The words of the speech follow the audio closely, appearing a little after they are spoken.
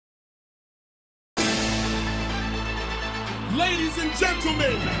Ladies and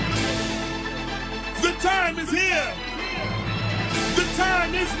gentlemen, the time is here. The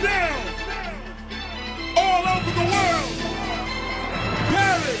time is now. All over the world.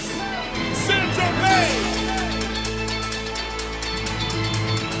 Paris, Saint-Tropez.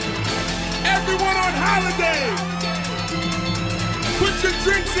 Everyone on holiday. Put your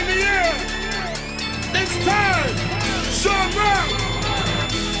drinks in the air. It's time. Sean Rock.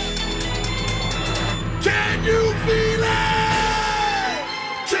 Can you feel it?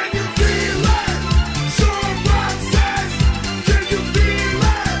 Can you feel it? Sean Rock says, can you feel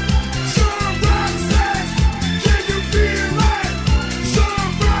it? Sean Rock says, can you feel it? Sean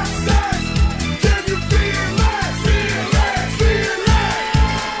Rock says, can you feel it? Feel it, feel it.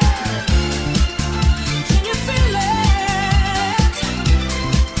 Can you feel it?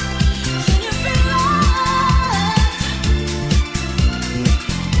 Can you feel it?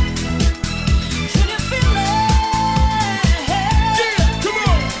 Can you feel it?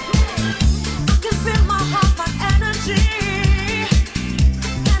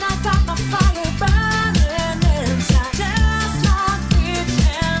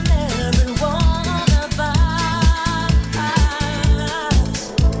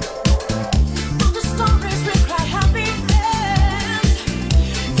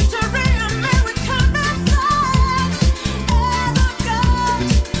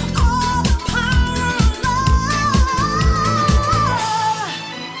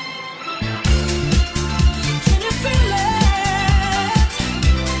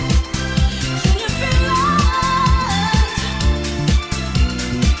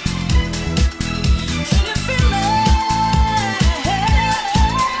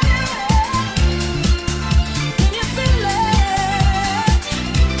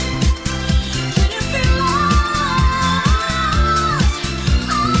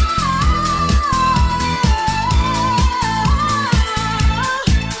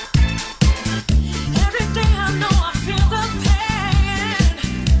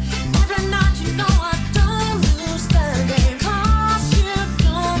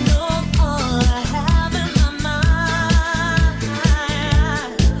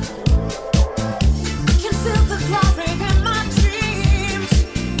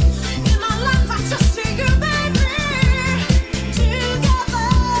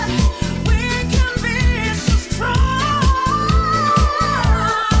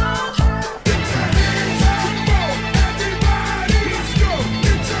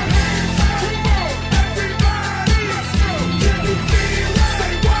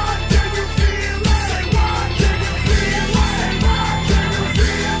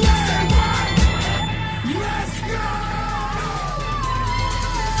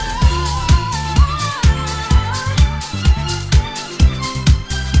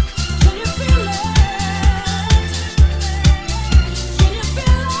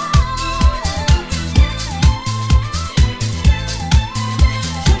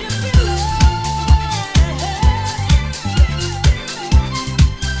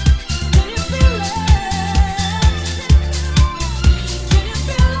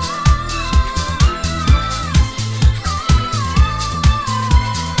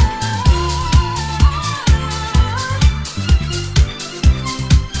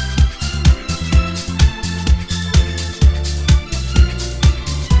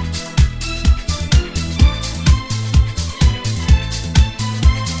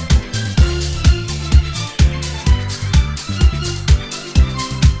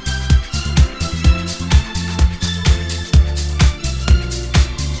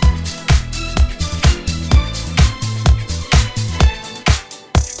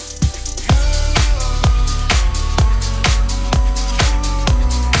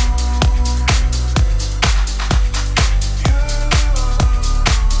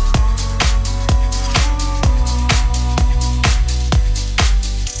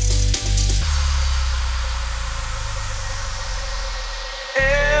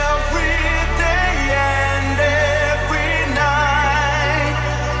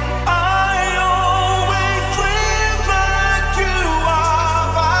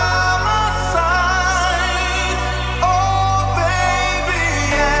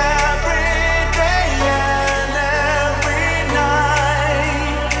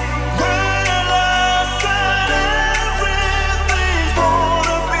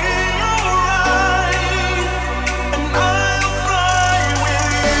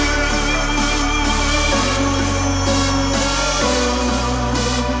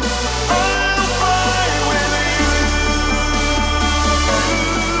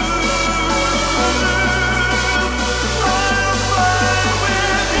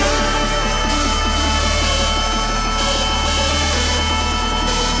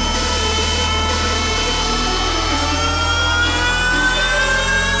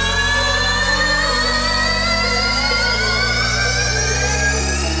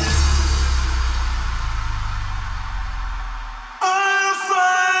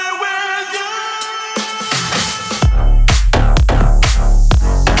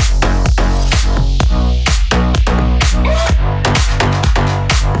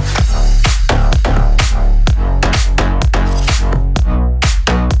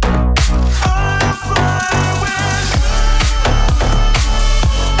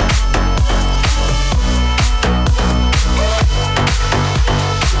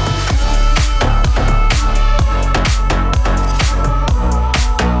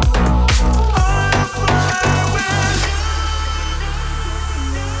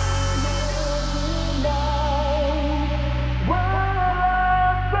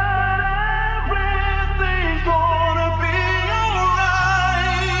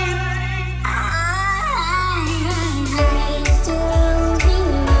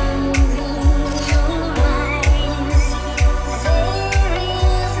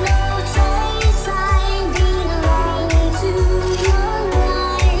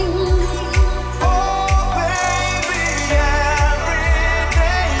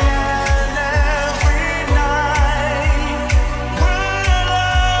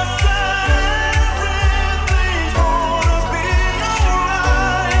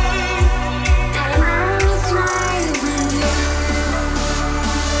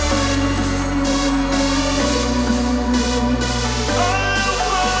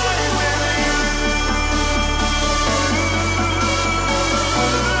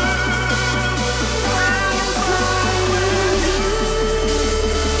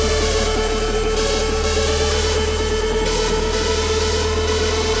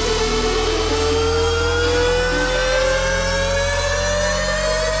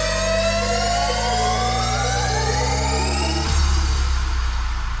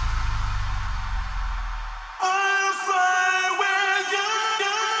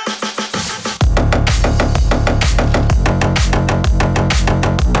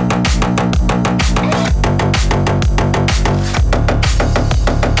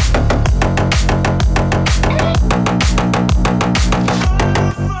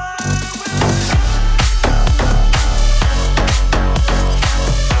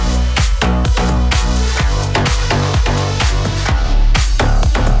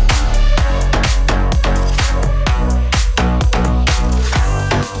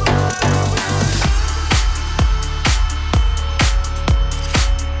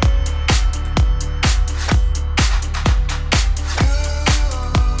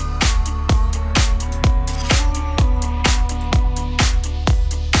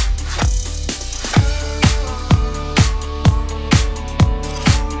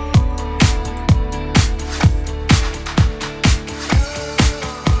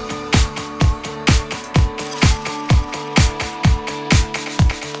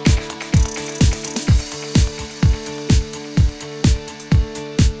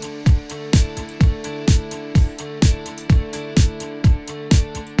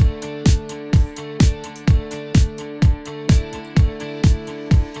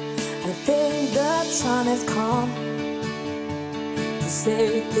 time has come to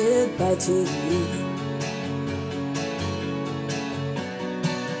say goodbye to you.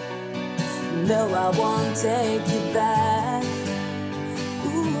 No, I won't take you back.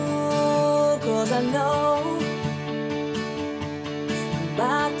 Ooh, 'cause I know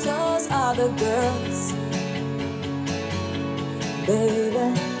about those other girls, baby.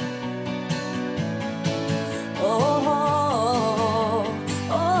 Oh,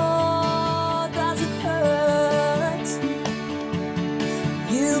 oh, does it hurt?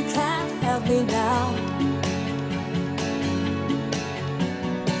 You can't help me now.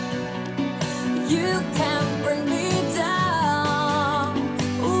 You can't bring me down.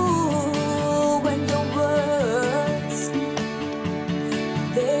 Ooh, when your words,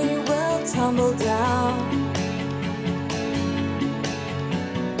 they will tumble down.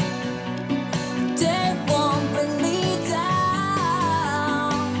 They won't bring me down.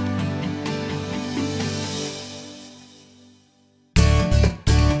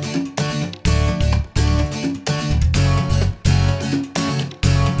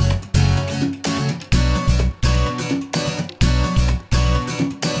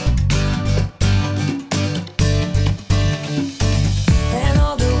 And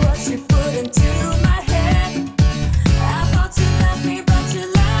all the words you put into my head, I thought you loved me, but you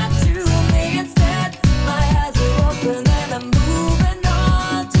lied to me instead. My eyes are open and I'm moving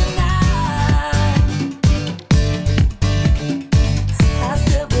on tonight. I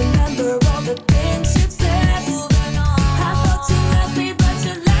still remember all the things you said. Moving on. I thought you loved me, but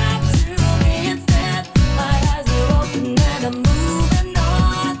you lied to me instead. My eyes are open and I'm moving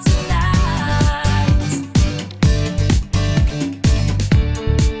on tonight.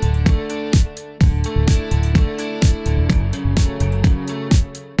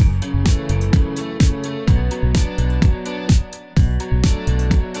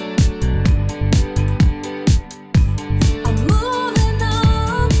 I'm moving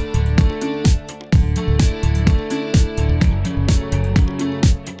on.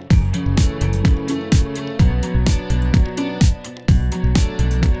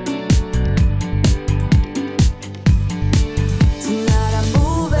 Tonight I'm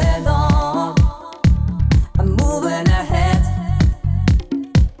moving on. I'm moving ahead.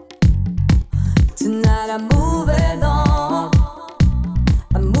 Tonight I'm moving on.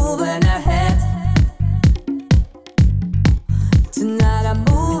 I'm moving ahead. Tonight I'm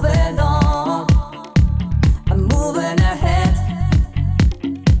moving on. I'm moving ahead.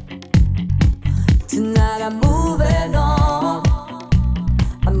 Tonight I'm moving on.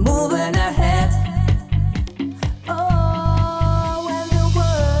 I'm moving ahead. Oh, when the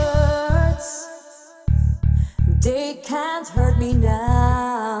words, they can't hurt me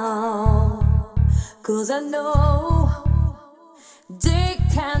now. 'Cause I know they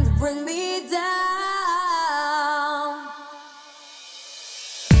can't bring me down.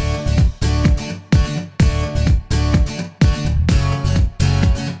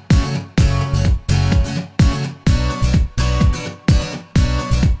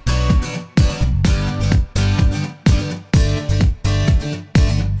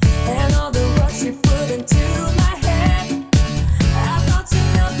 And all the words you put into my head, I thought you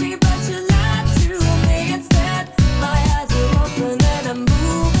loved me, but you lied to me instead. My eyes are open and I'm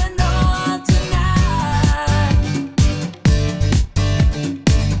moving on tonight.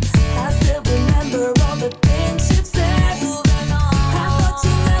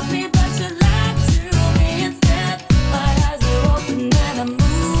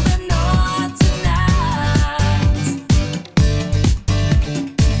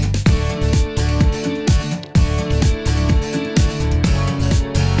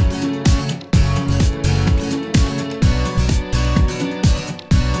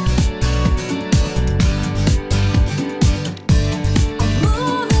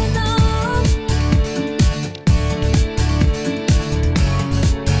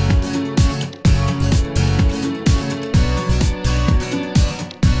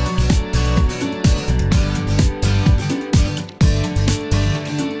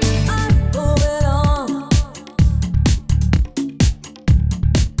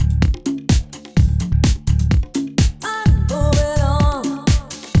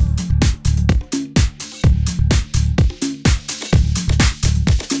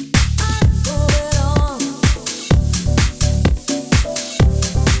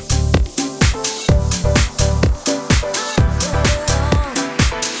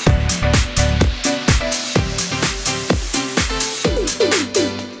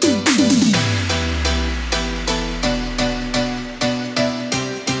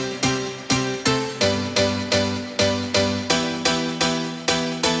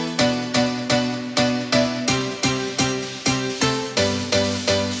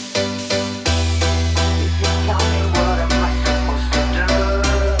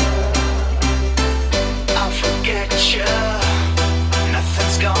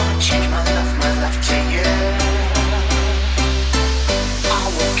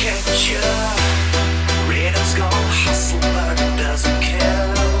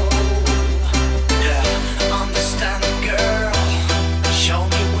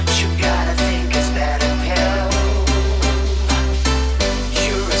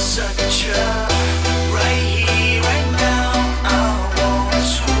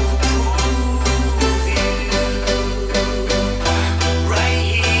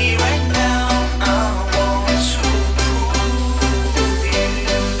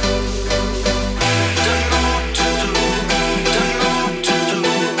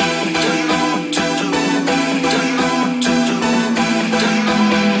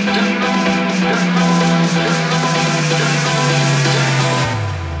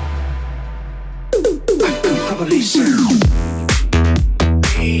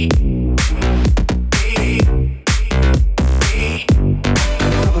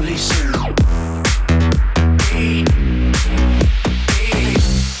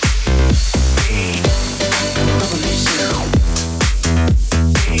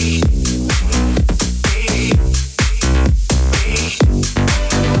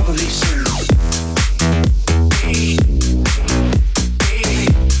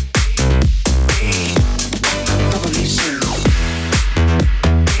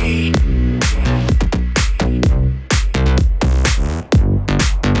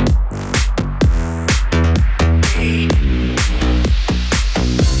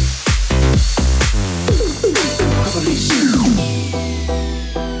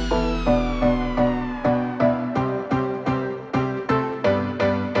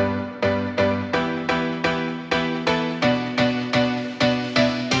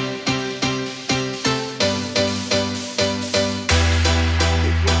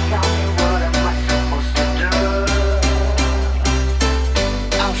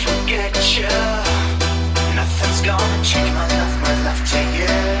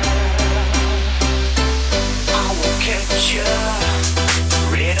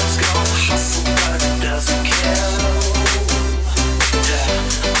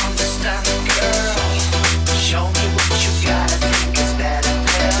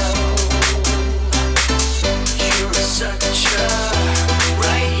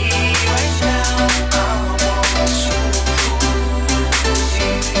 Right here, right now, I want to prove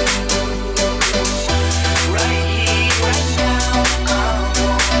you.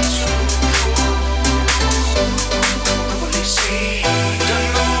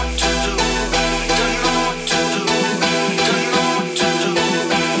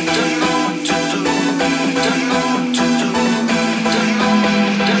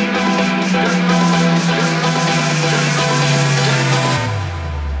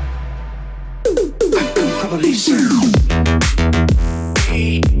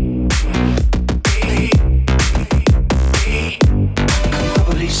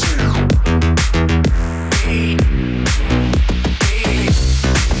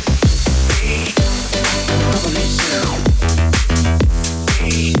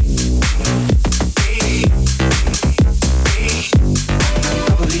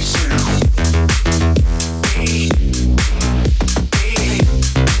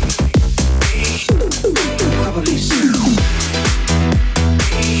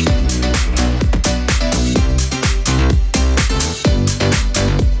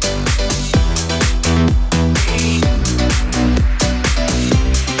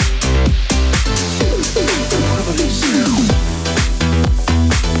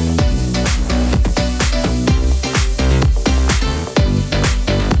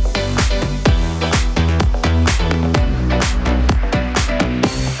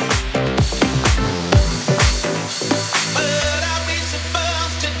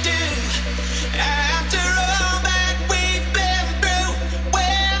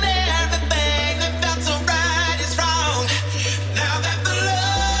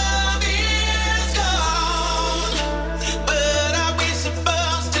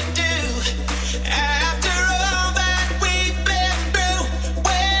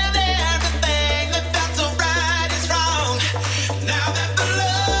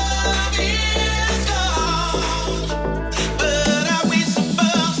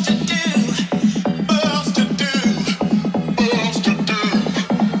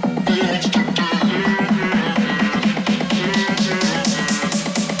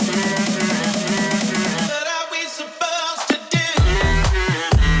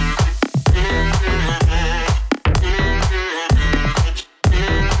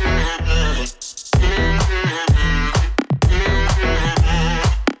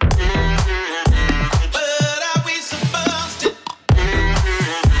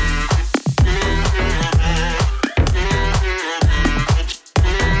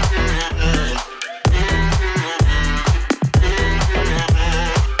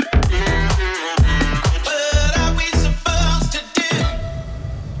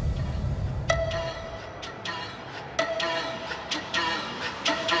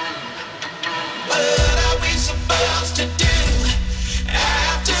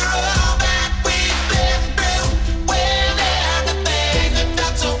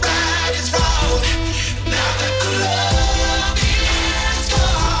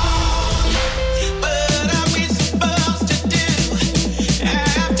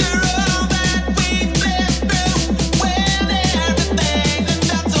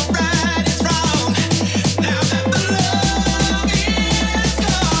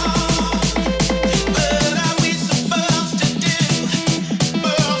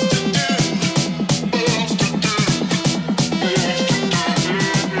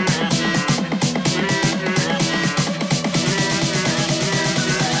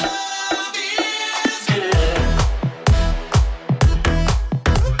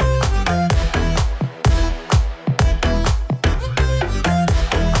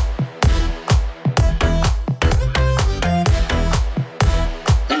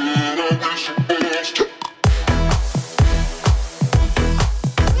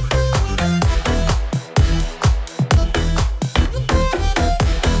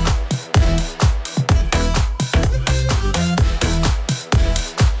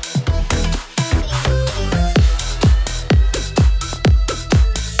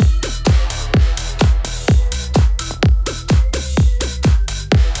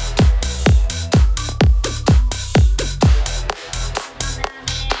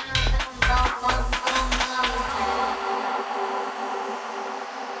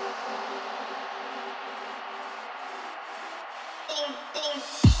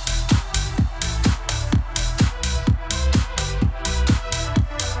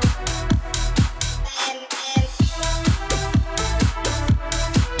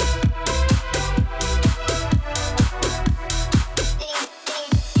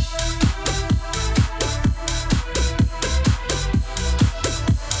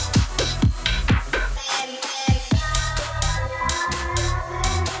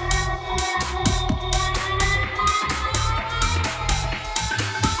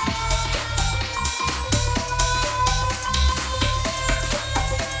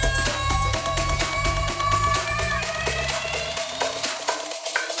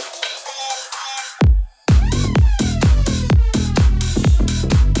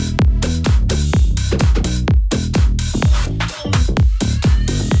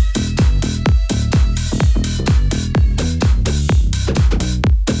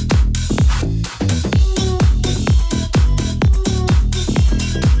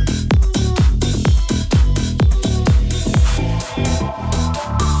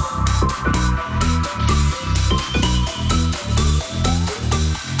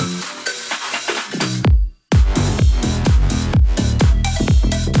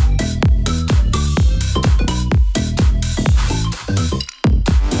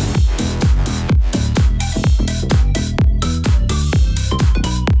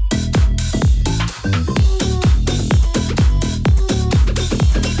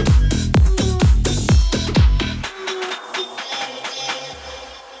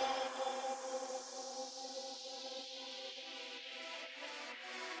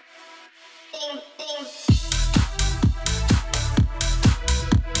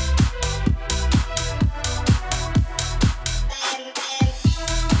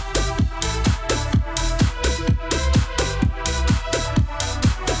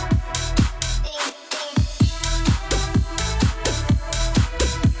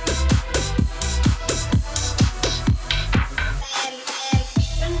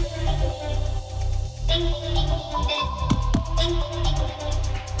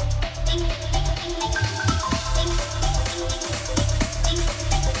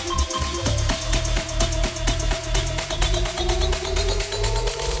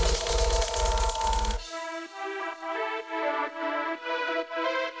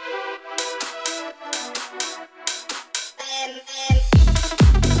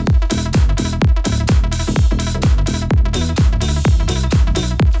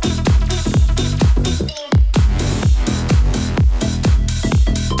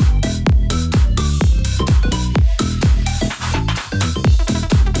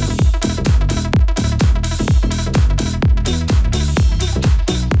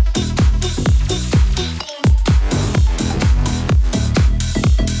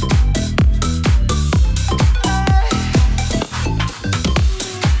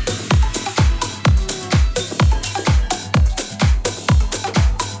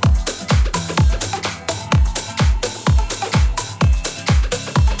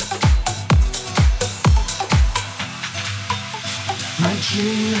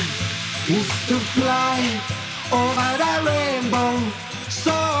 is to fly over the rainbow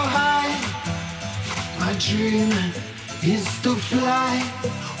so high. My dream is to fly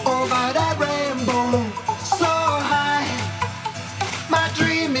over the rainbow so high. My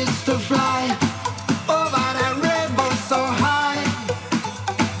dream is to fly over the rainbow so high.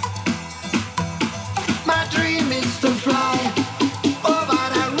 My dream is to fly over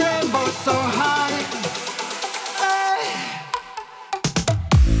the rainbow so high. Hey.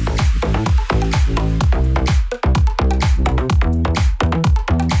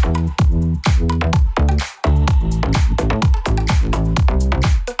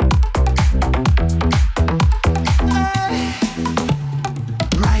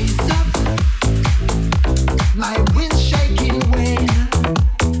 Rise up, my wind shaking wind.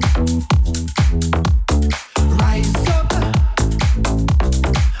 Rise up,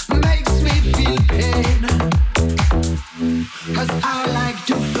 makes me feel pain. 'Cause I like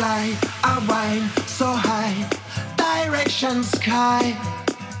to fly, I whine so high, direction sky.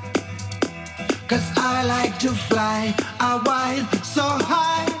 'Cause I like to fly, I whine so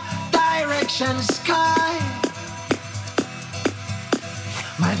high, direction sky.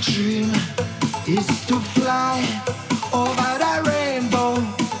 My dream is to fly over the rainbow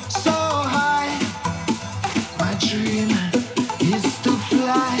so high. My dream is to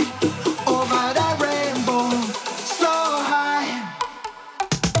fly over the rainbow so high.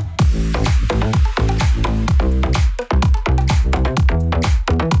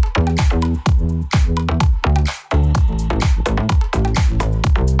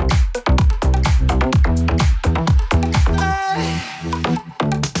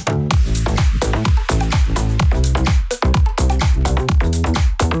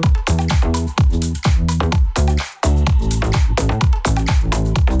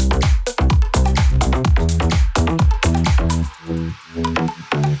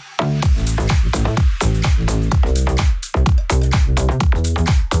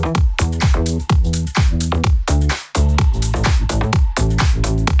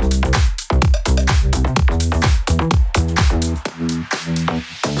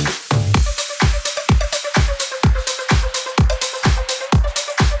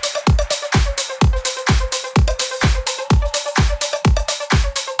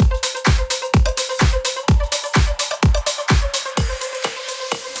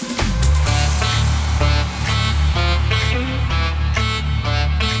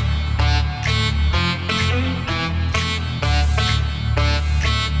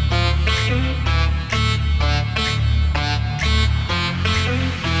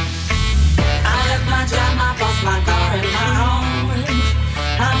 I left my job, my boss, my car, and my home.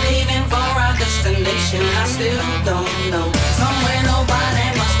 I'm leaving for a destination I still don't know. Somewhere nobody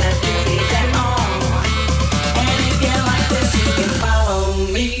must have duties at all. And if you like this, you can follow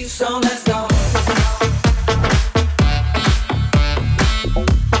me. So let's go.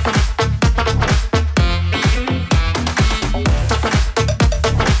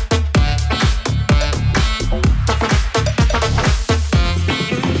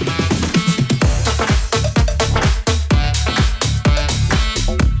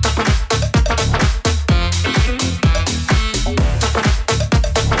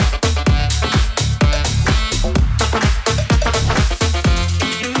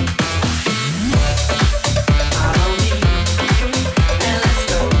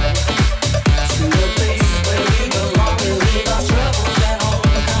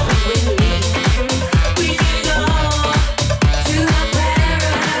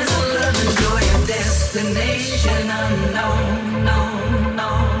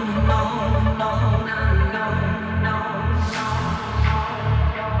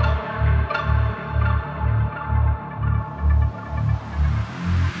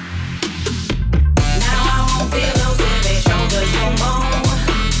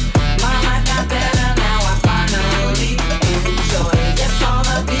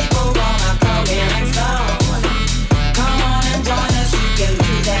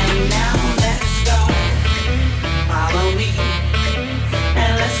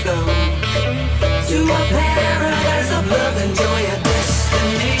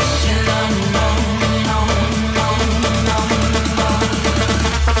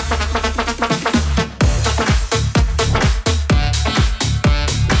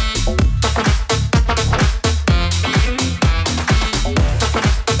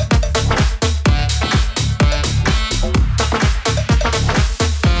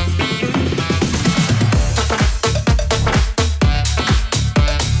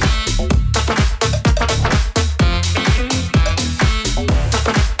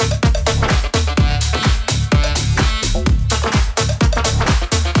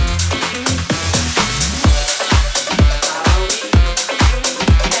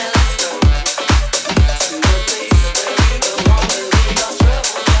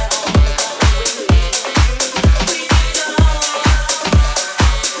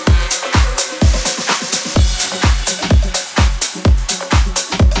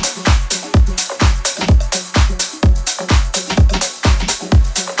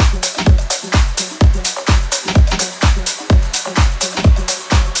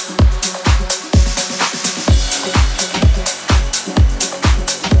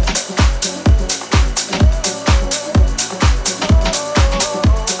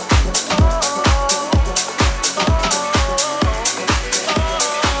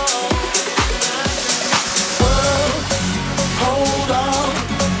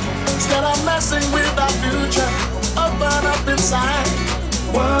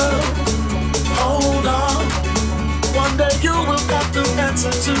 you will have to answer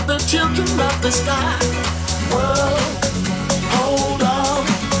to the children of the sky. World, hold on.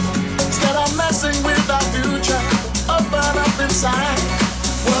 Instead of messing with our future, open up inside.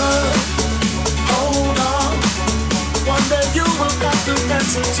 World, hold on. One day you will have to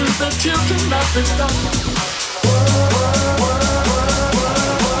answer to the children of the sky.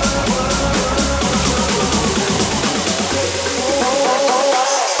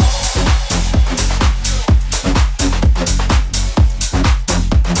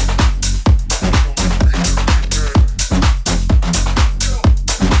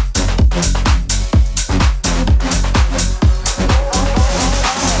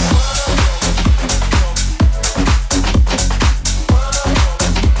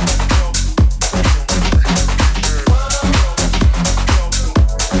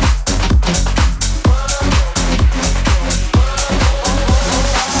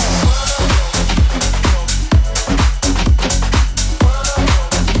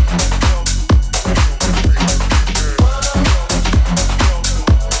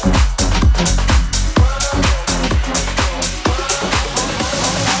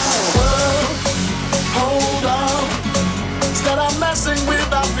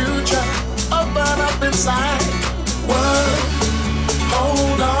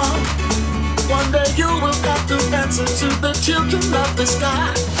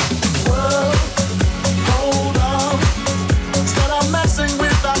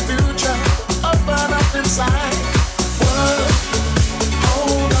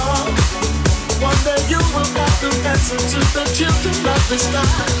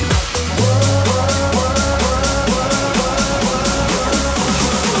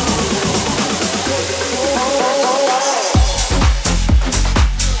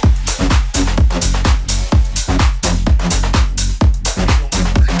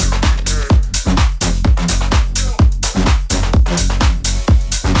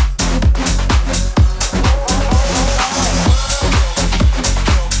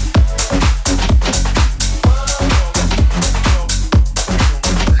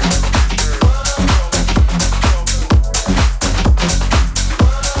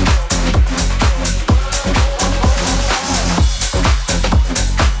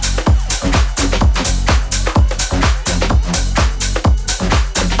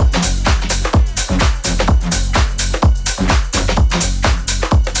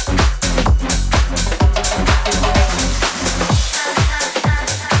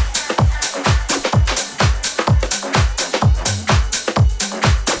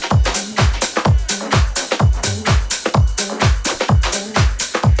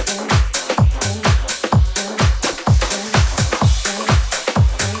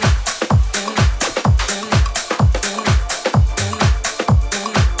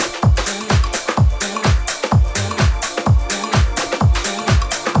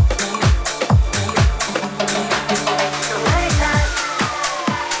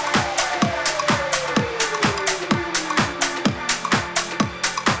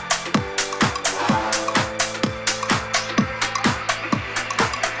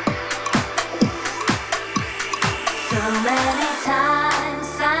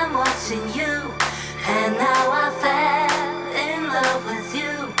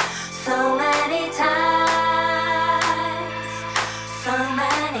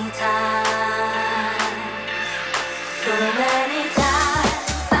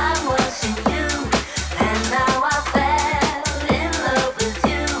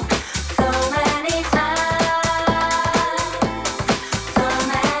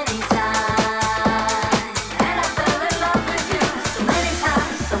 And I fell in love with you.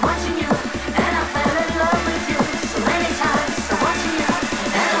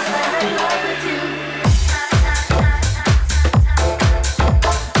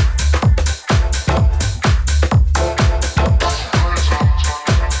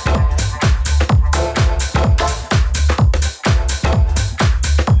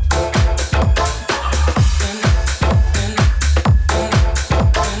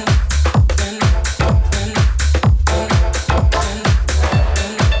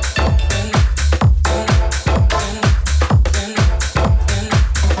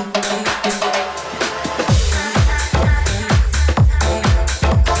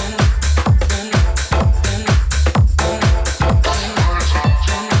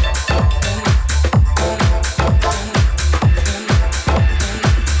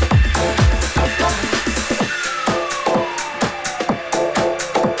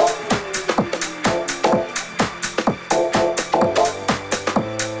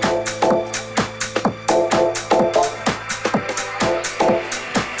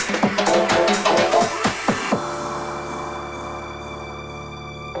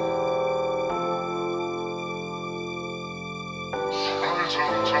 So many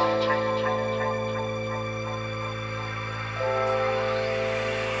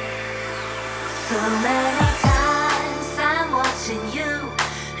times I'm watching you,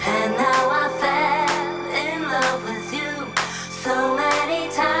 and now I fell in love with you. So many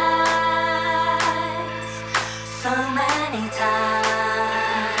times, so many times,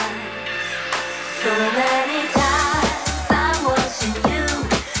 so many times I'm watching you,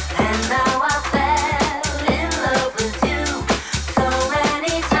 and now I fell in love with you. So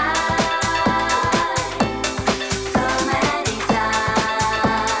many times, so many times,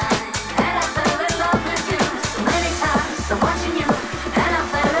 and I fell in love with you. So many times I'm watching you, and I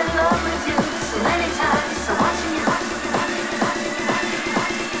fell in love with you. So many times I'm watching you.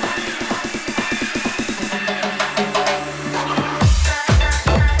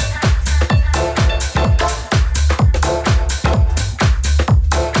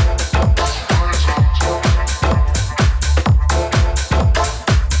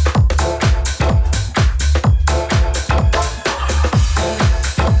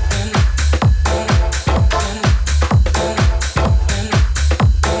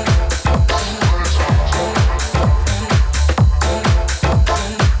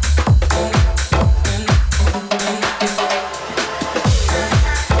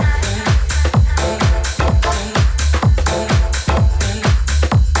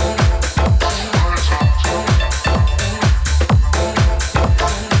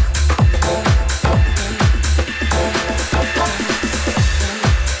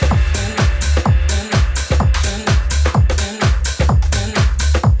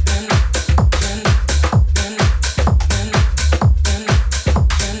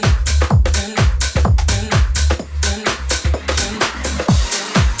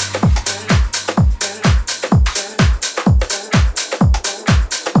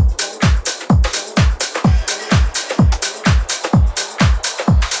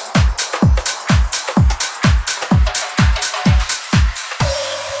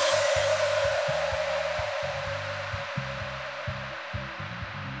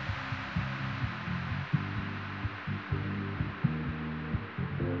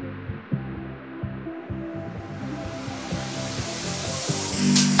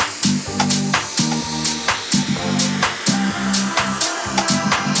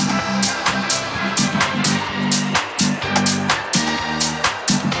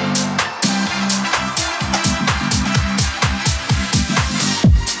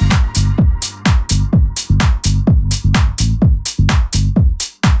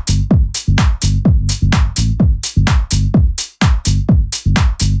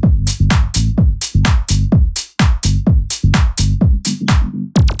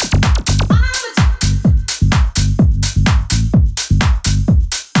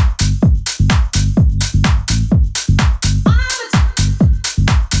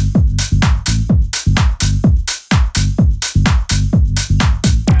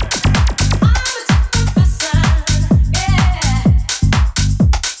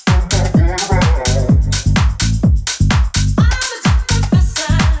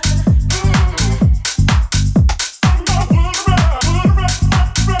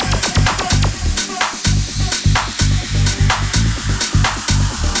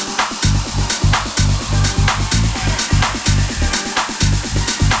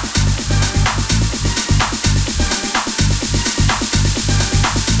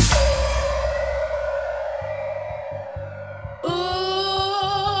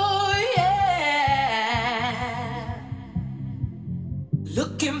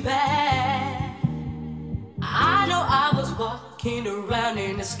 Looking back, I know I was walking around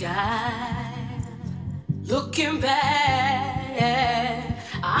in the sky. Looking back,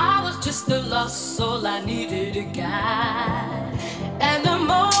 I was just a lost soul, I needed a guide. And the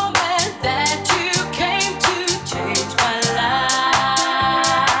moment that you came to change my life,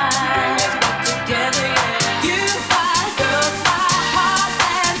 bring us back together, yeah. You fired up my heart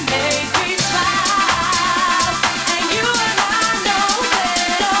and made me smile. And you and I know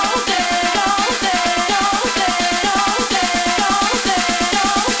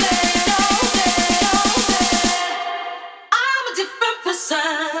I'm a different person,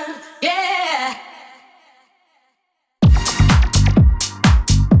 yeah.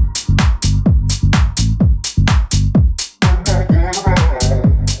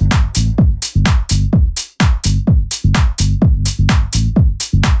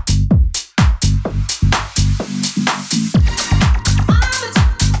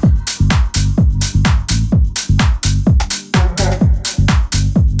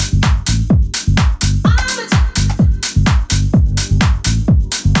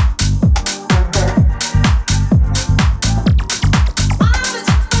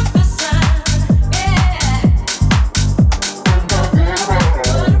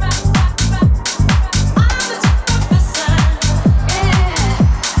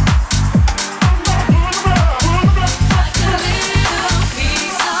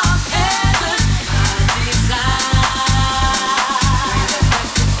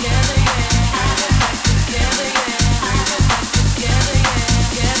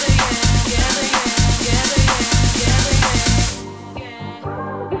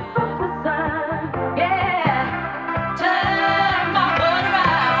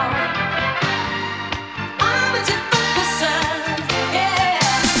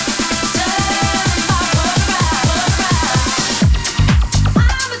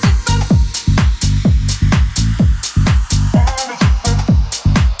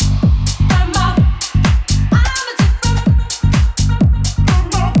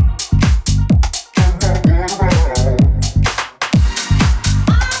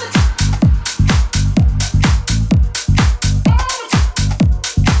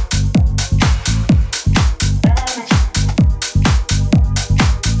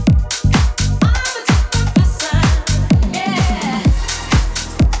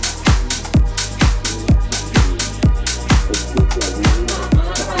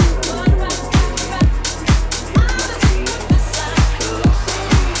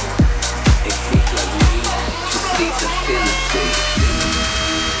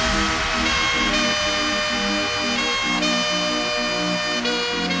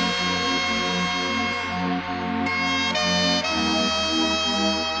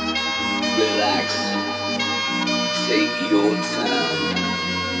 relax. Take your time.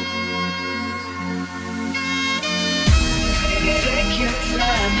 Take your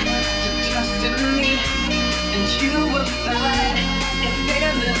time to trust in me, and you will find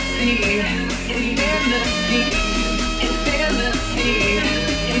infinity, infinity, infinity,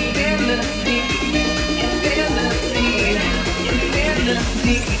 infinity, infinity,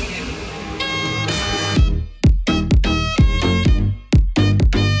 infinity.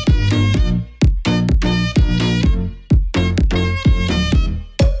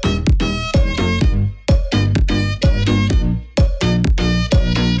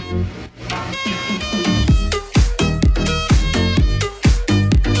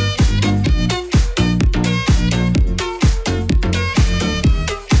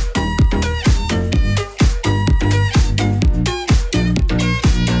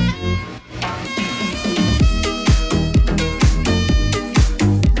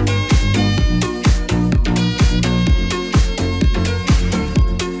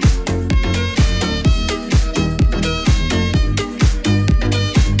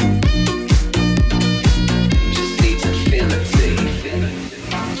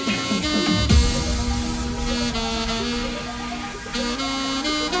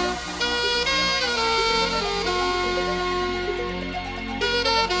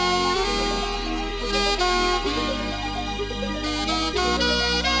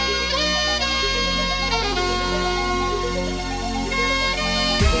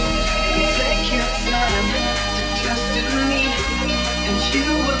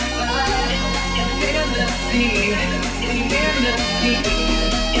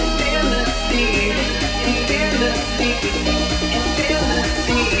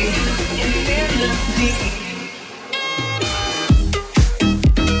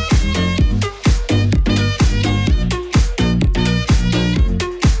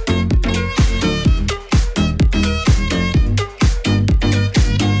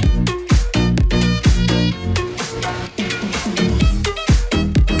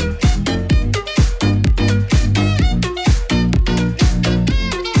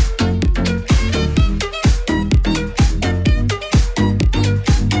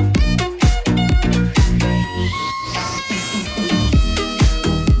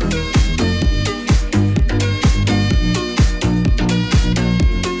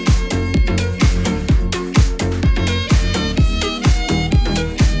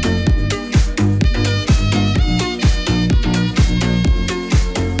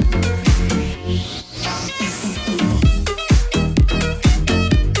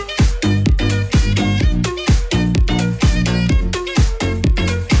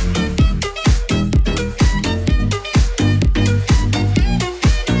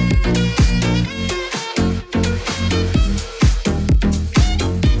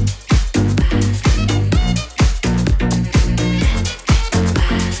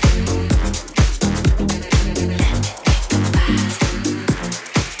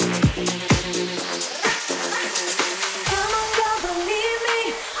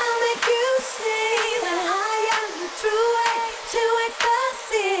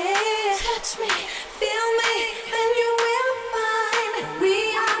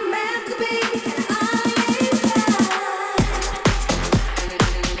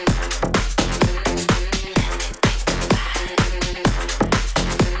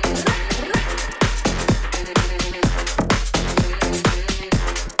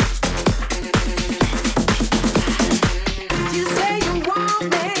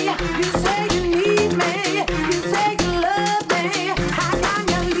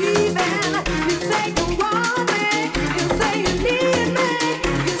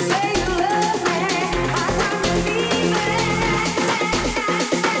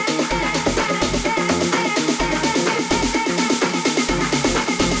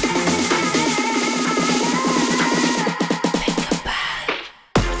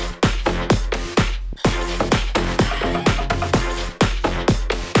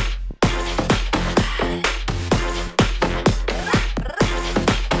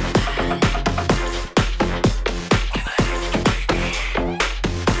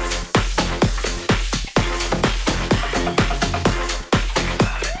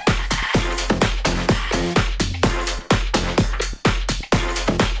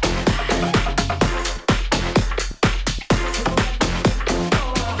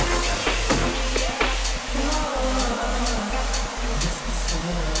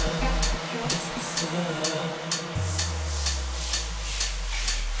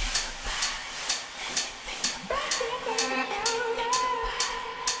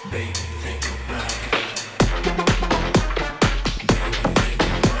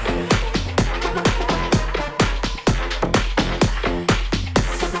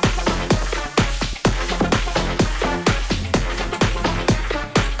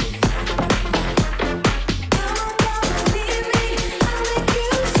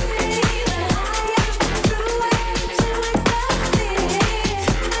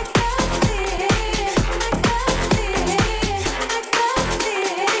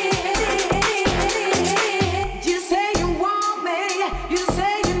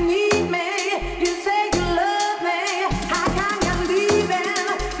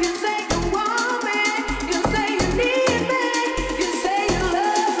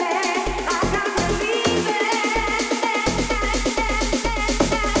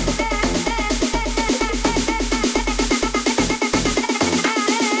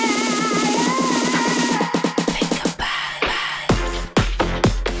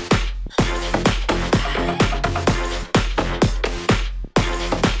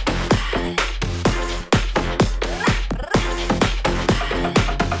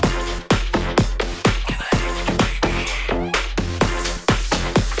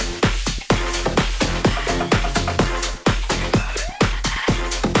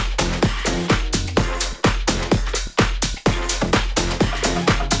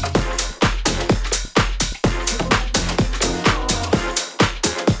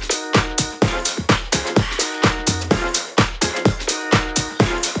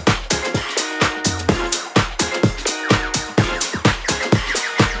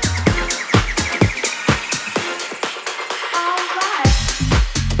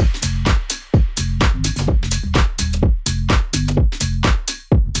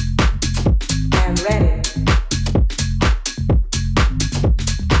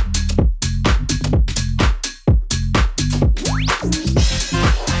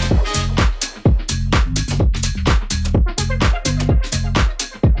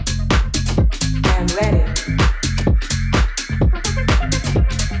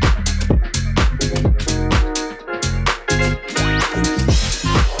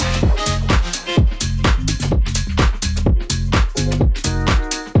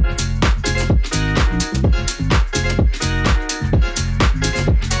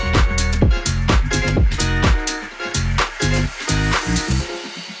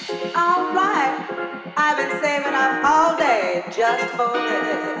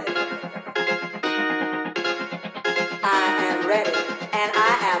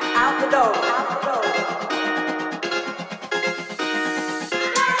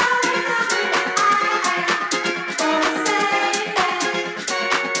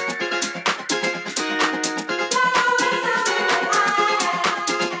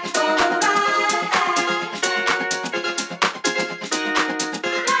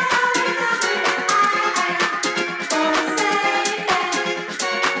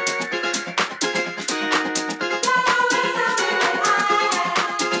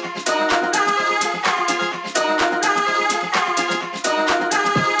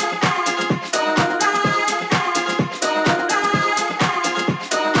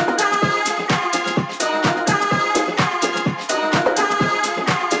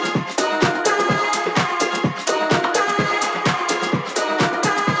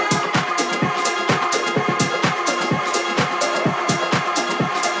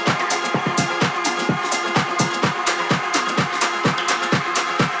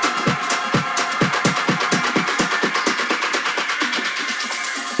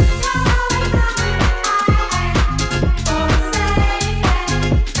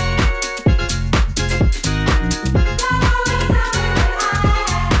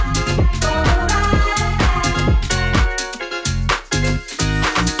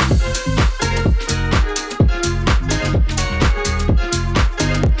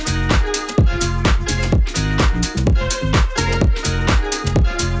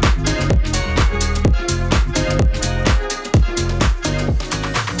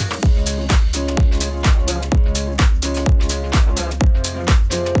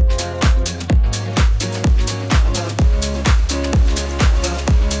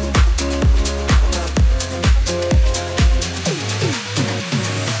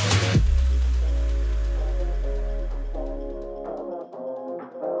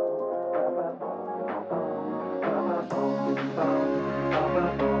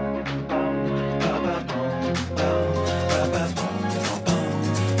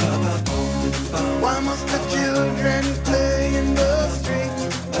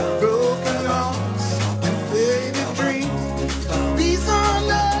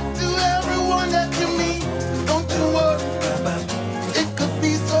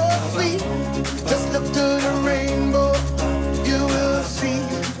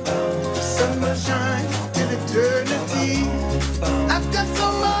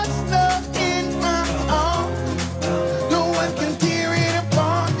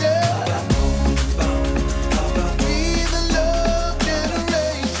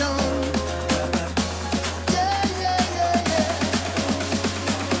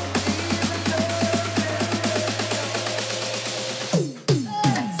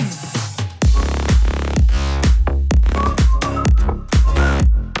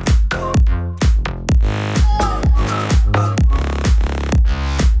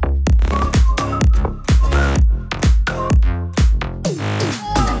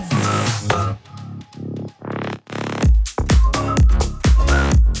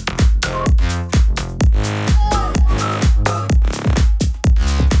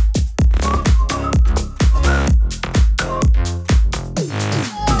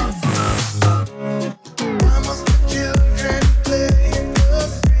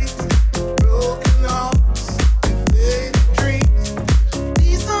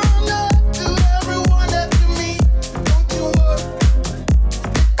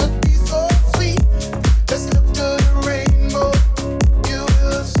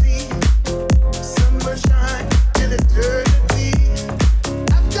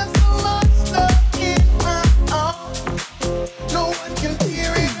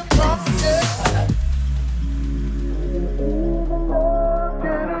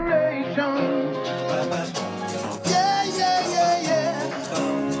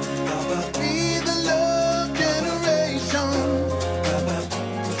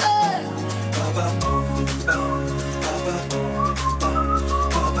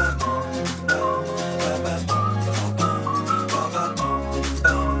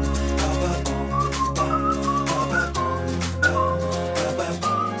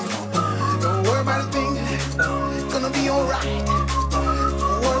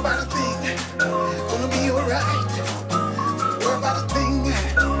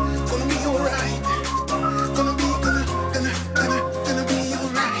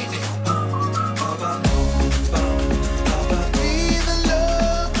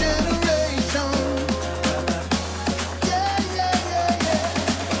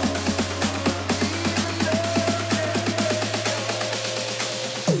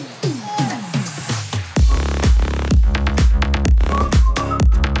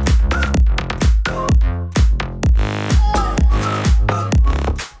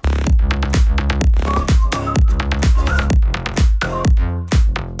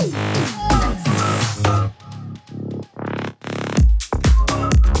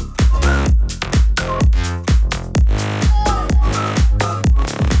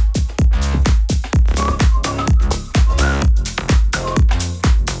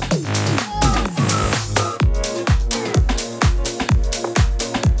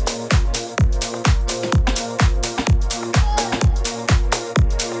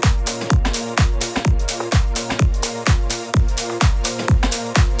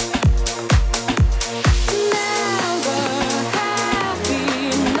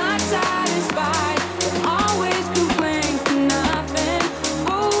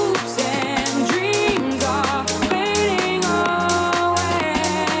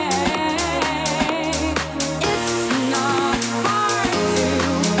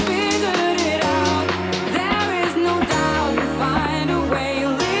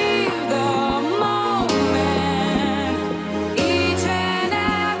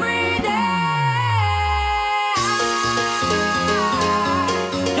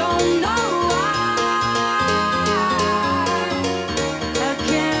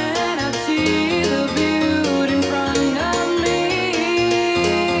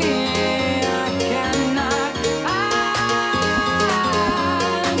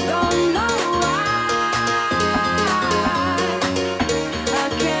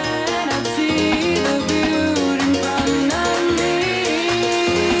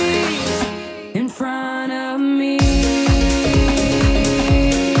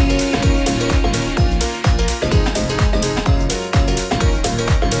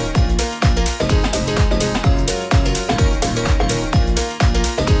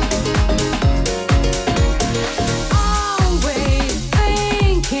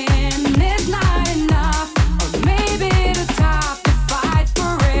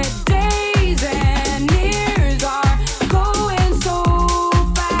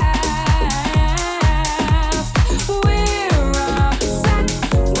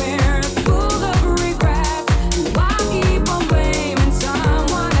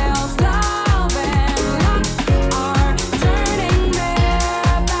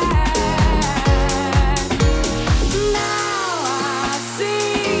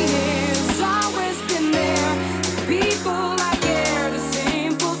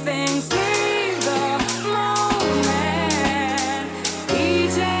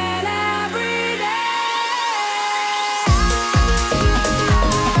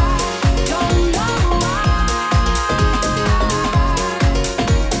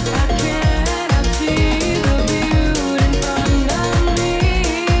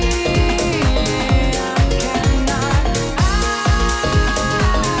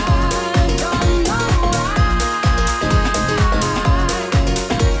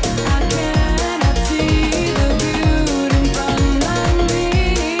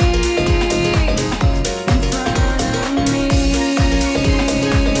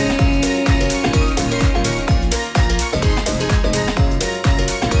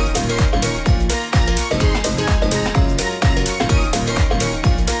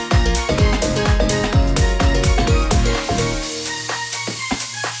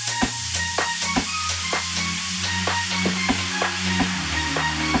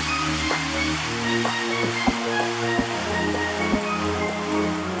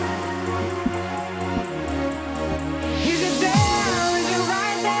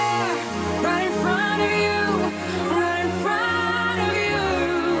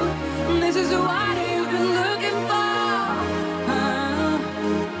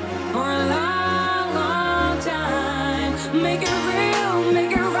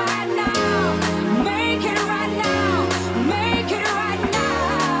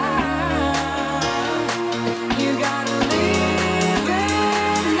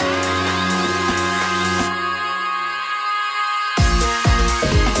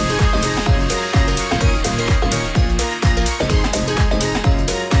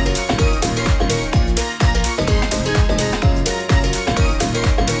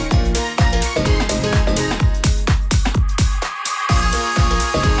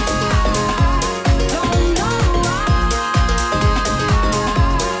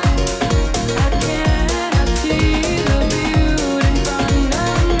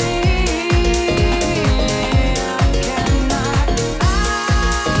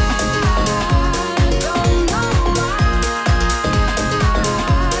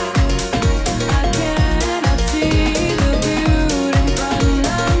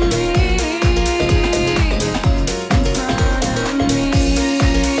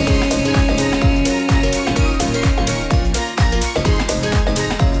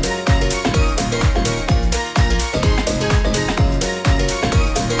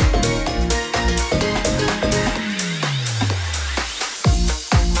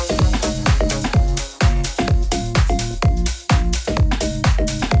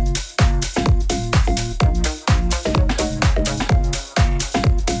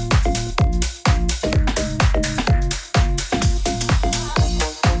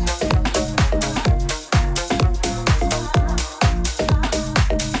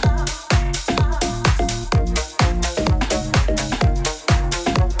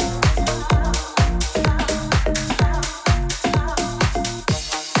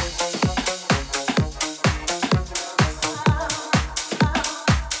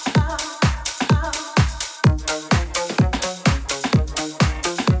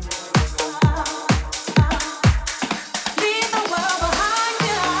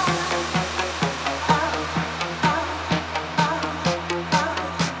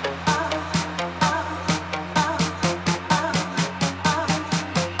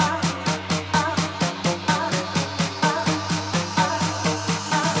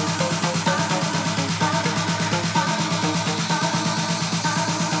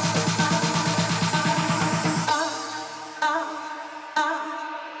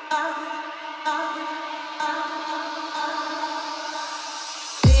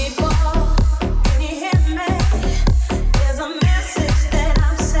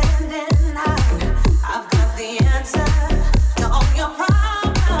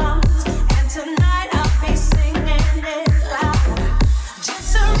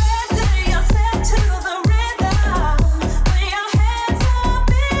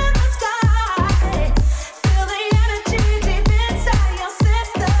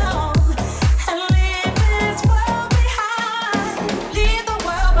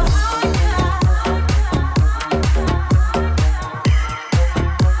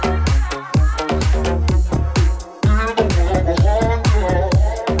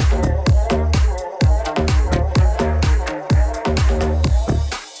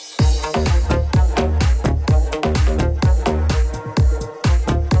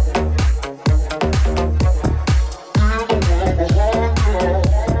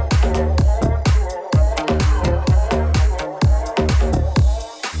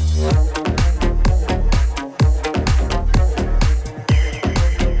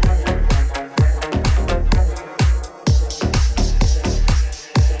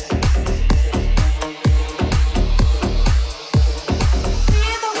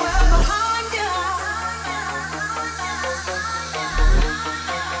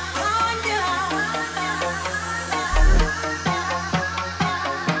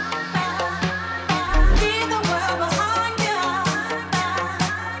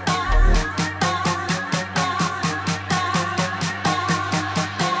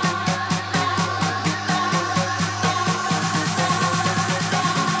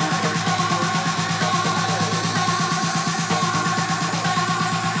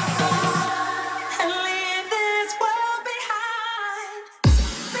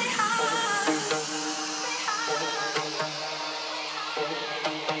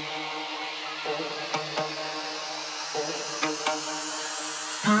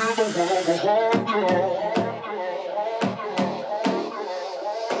 Something's here tonight.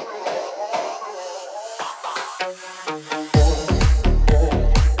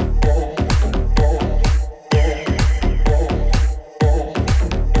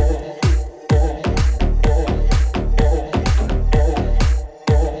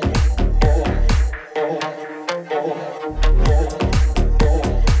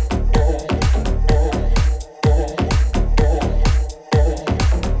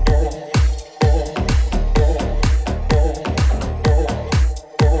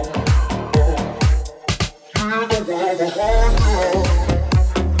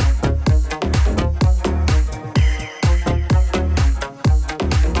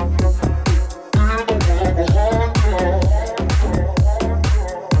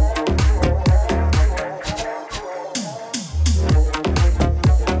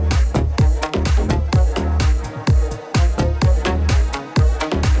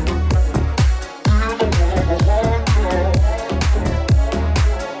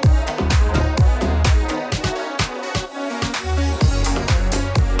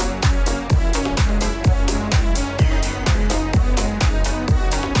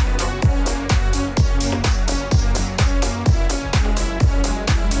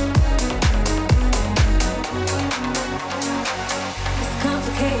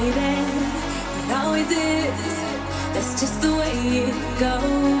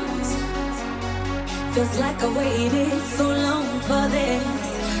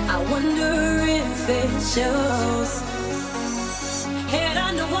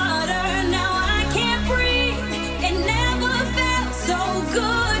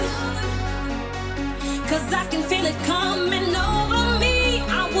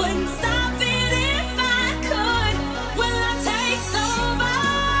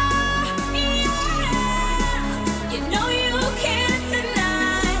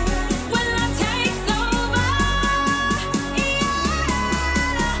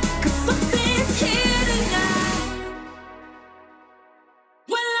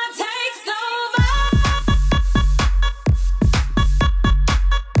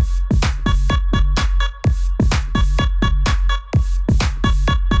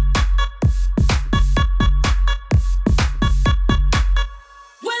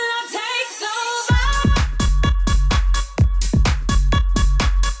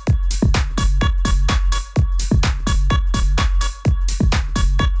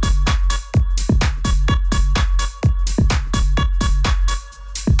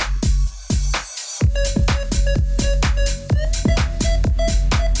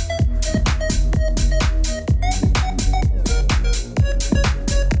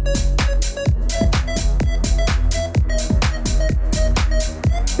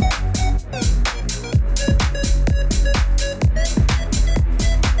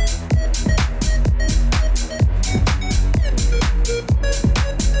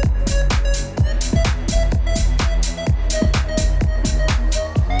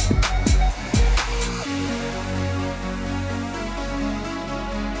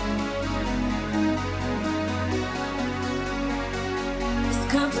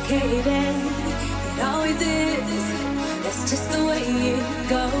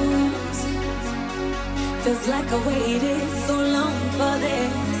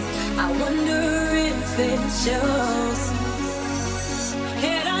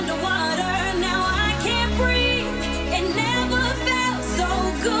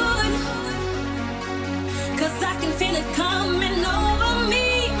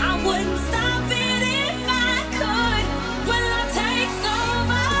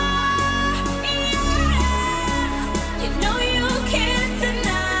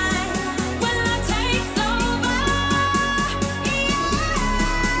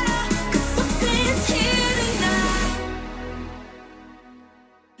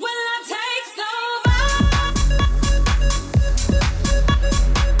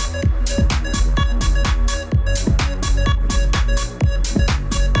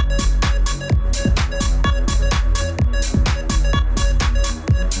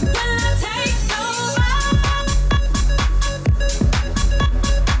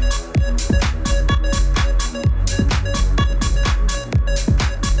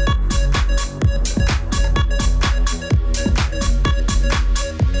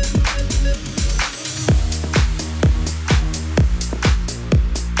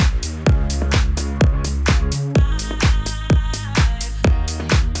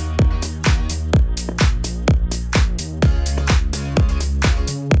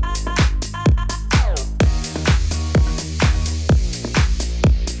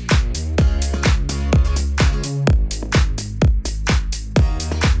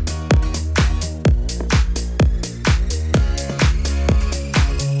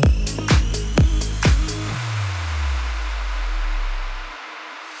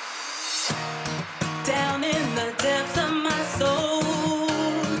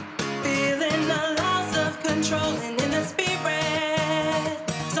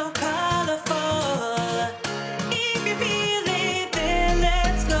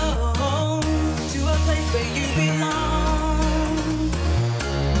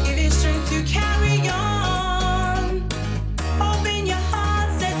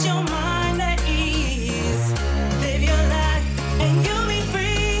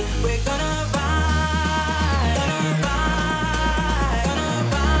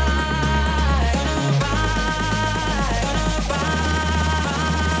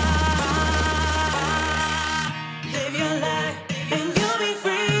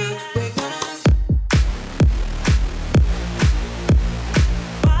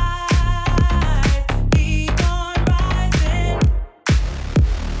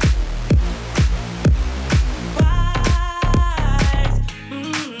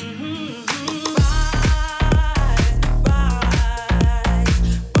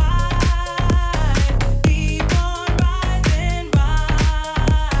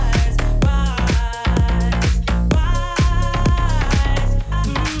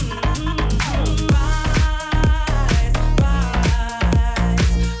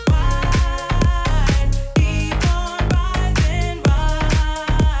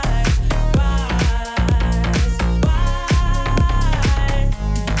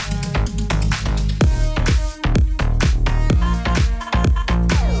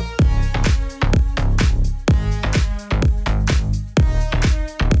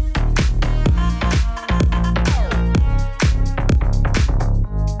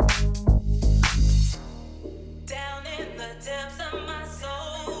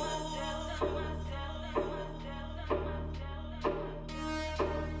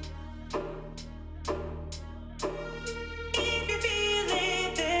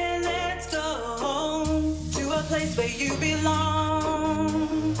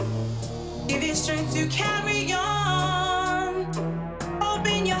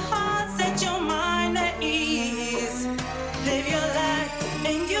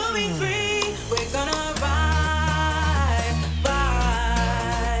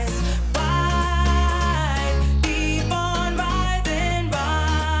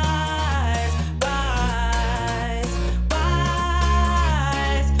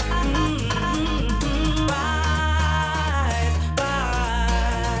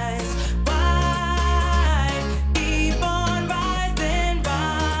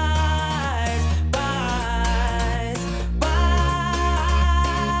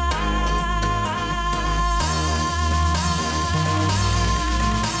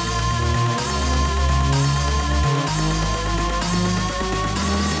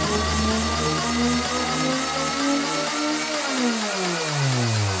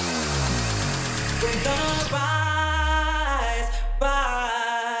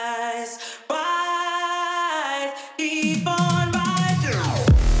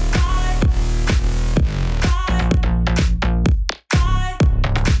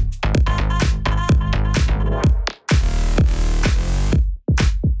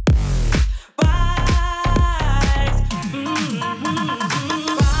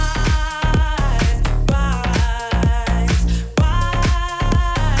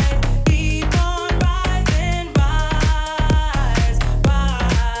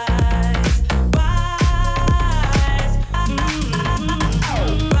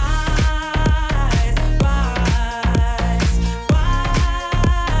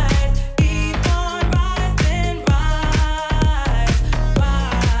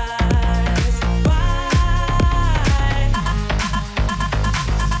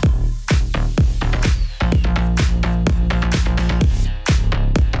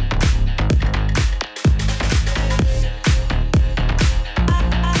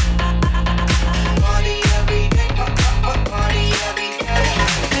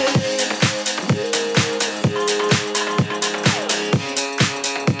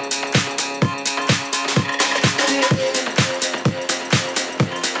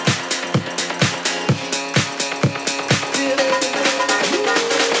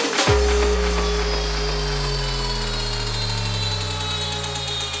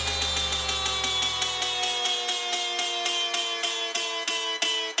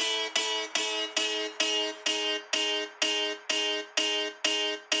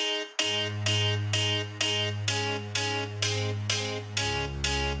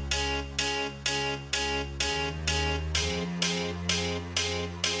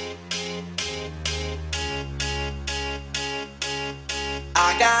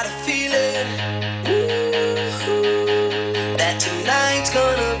 I got a feeling that tonight's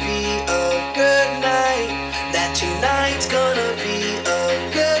gonna be a good night. That tonight's gonna be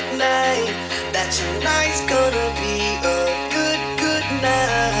a good night. That tonight's gonna be a good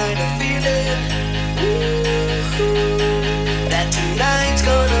night. A feeling that tonight's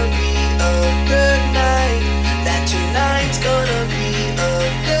gonna be a good night. That tonight's gonna be a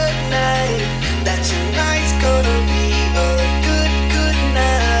good night. That tonight's gonna be a good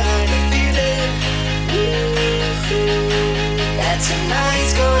night. A feeling that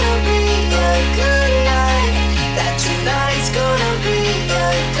tonight's gonna be a good night. That tonight's gonna be a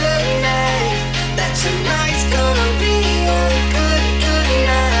good night. That tonight's gonna be a good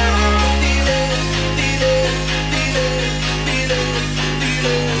night. Feeling, feeling, feeling, feeling,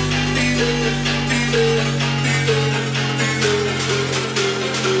 feeling, feeling, feeling,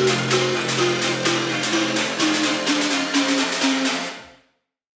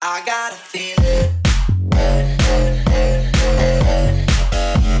 I got a feeling.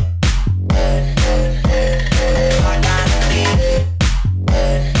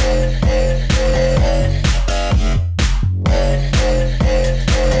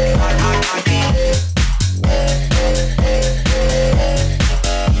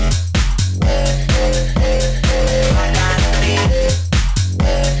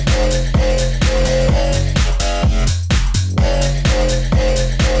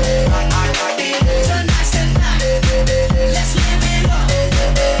 I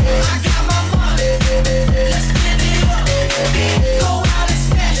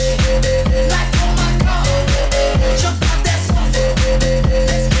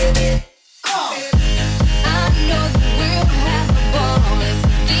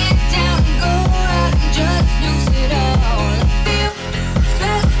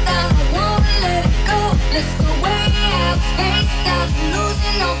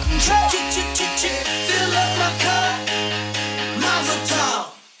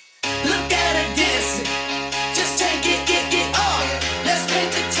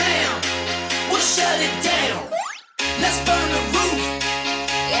shut it down. Let's burn the roof.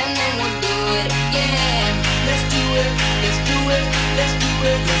 And then we'll do it again. Let's do it, let's do it, let's do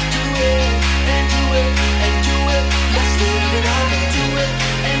it, let's do it, and do it, and do it. Let's live it out and do it,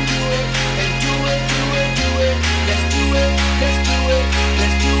 and do it, and do it, do it, do it. Let's do it, let's do it,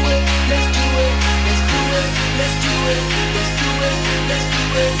 let's do it, let's do it, let's do it, let's do it, let's do it, let's do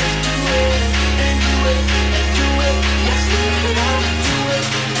it, let's do it, and do it, and do it. Let's live it out and do it,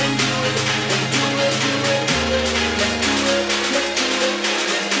 and do it, and do it, do it, do it. Let's do it, let's do it,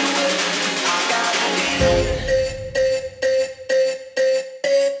 let's do it. I got a feeling.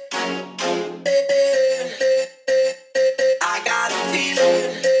 I got a feeling.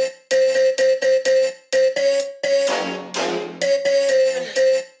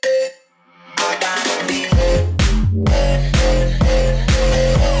 I got a feeling.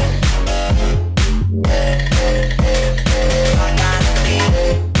 I got a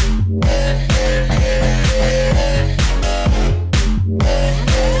feeling. I feel it. I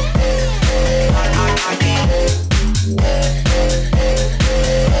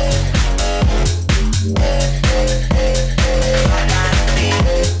got a feeling.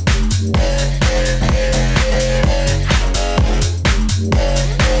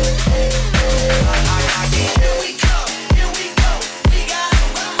 Here we go, here we go. We gotta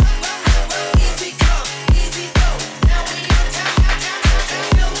run, run, run, run. Easy come, easy go. Now we on time,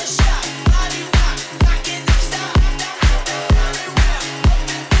 feel the shot, body rock, rockin' the style. Round and round, up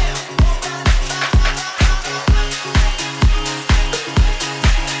and down, all round the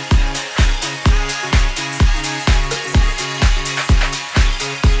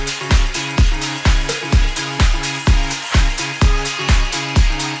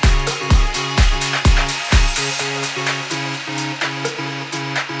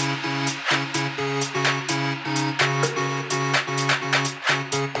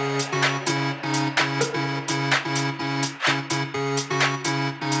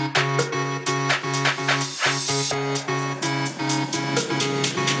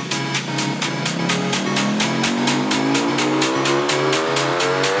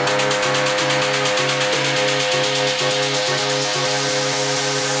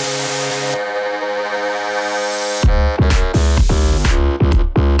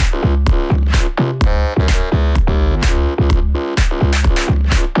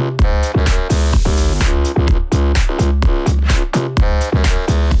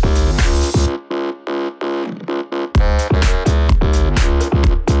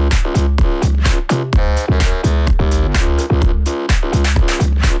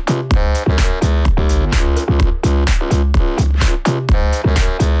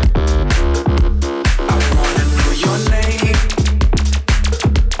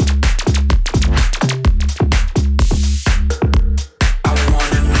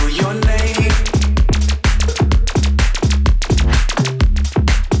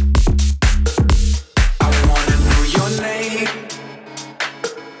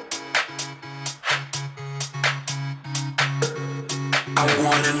I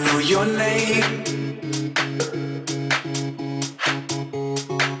wanna know your name.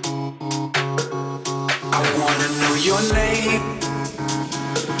 I wanna know your name.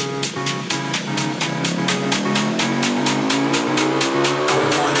 I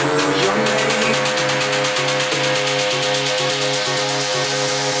wanna know your name.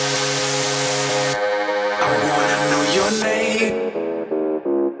 I wanna know your name.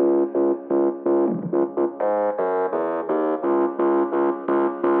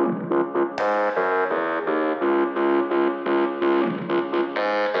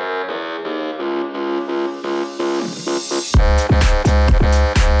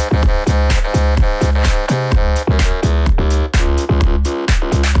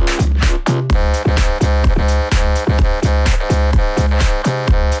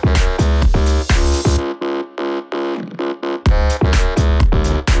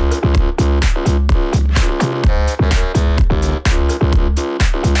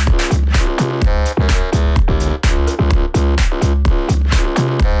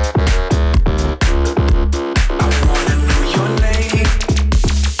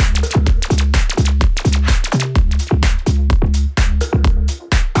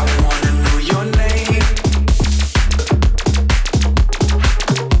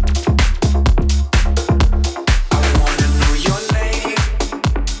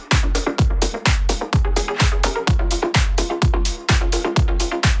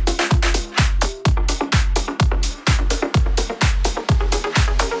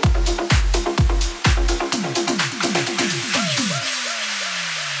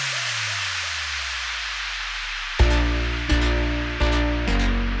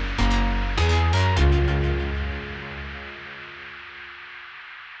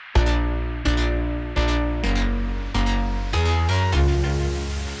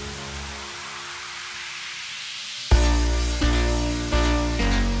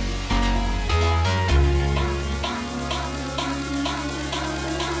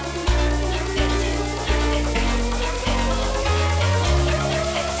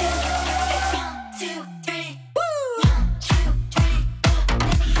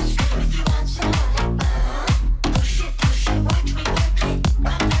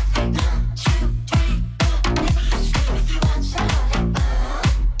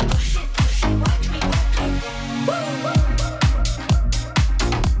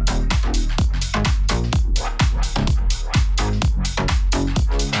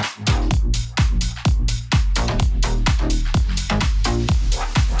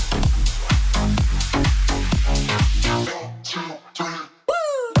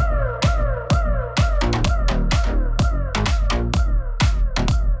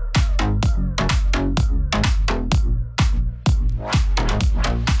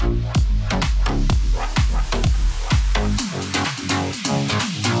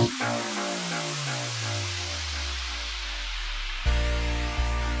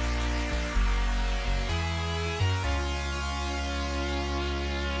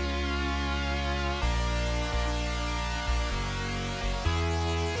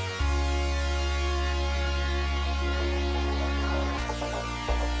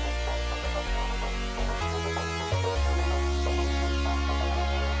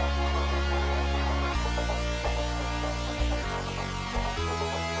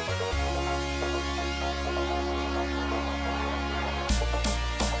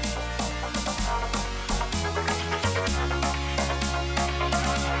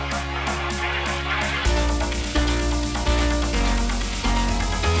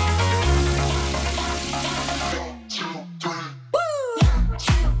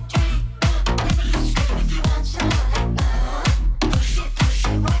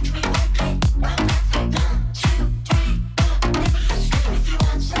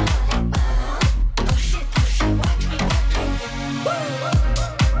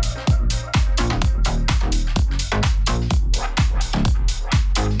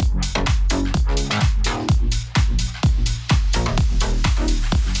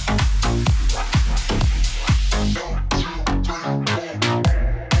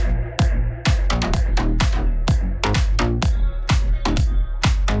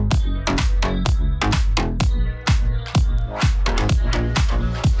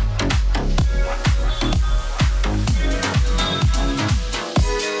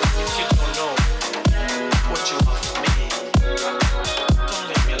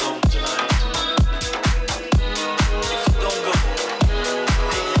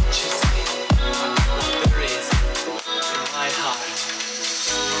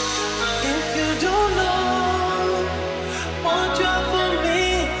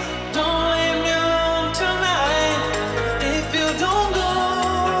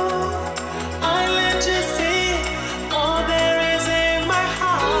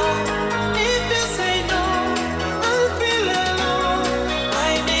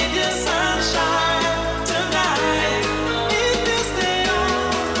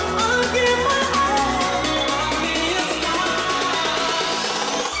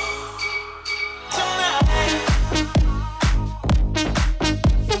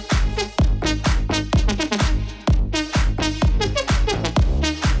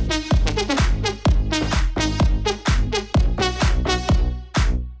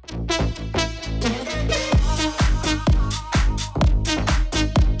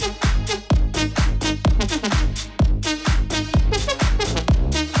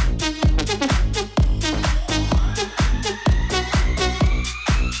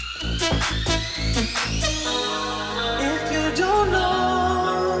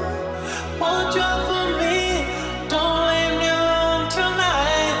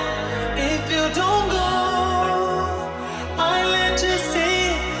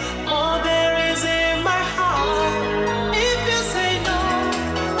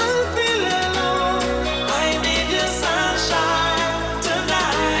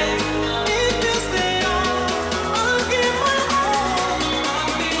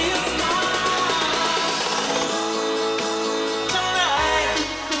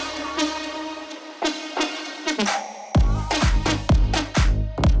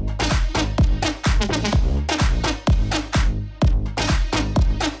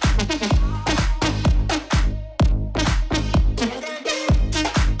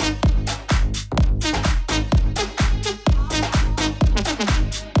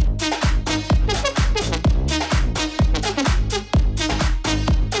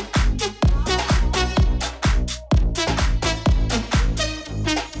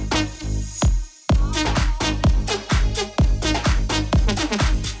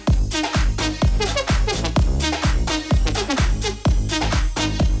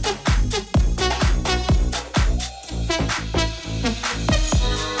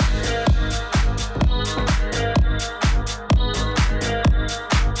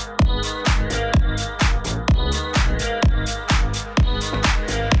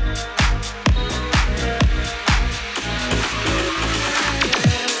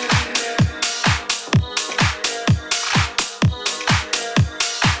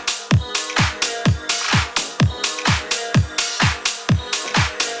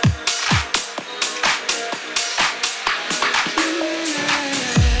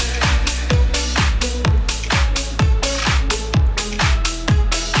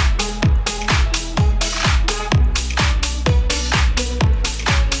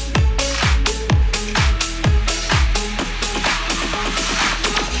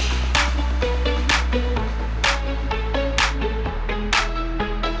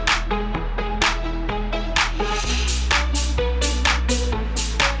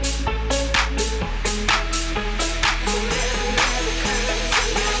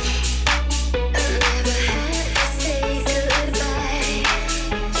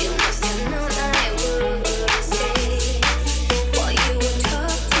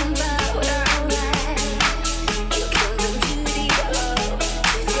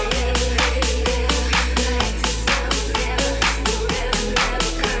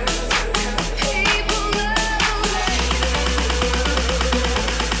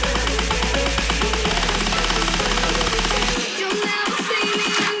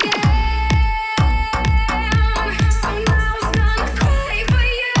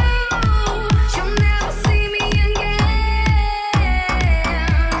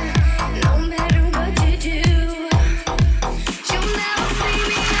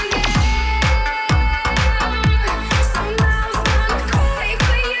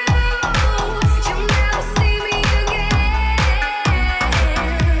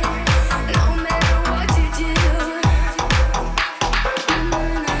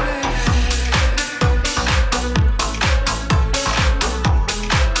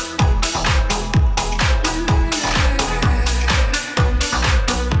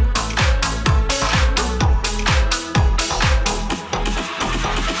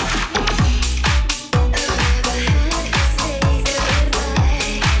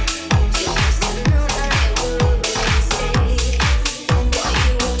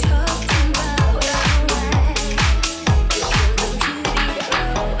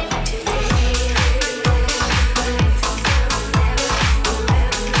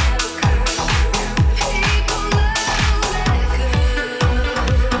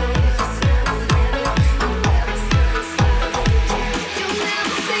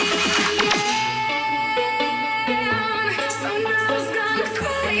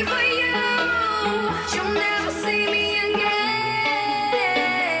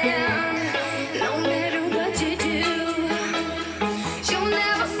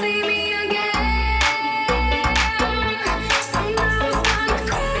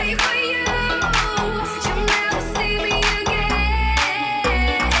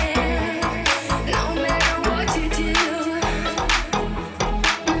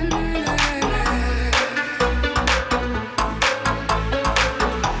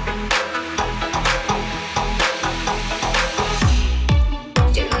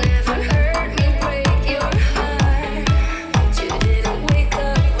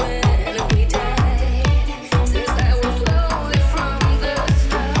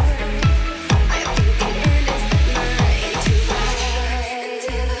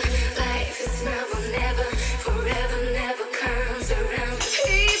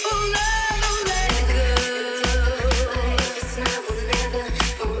 No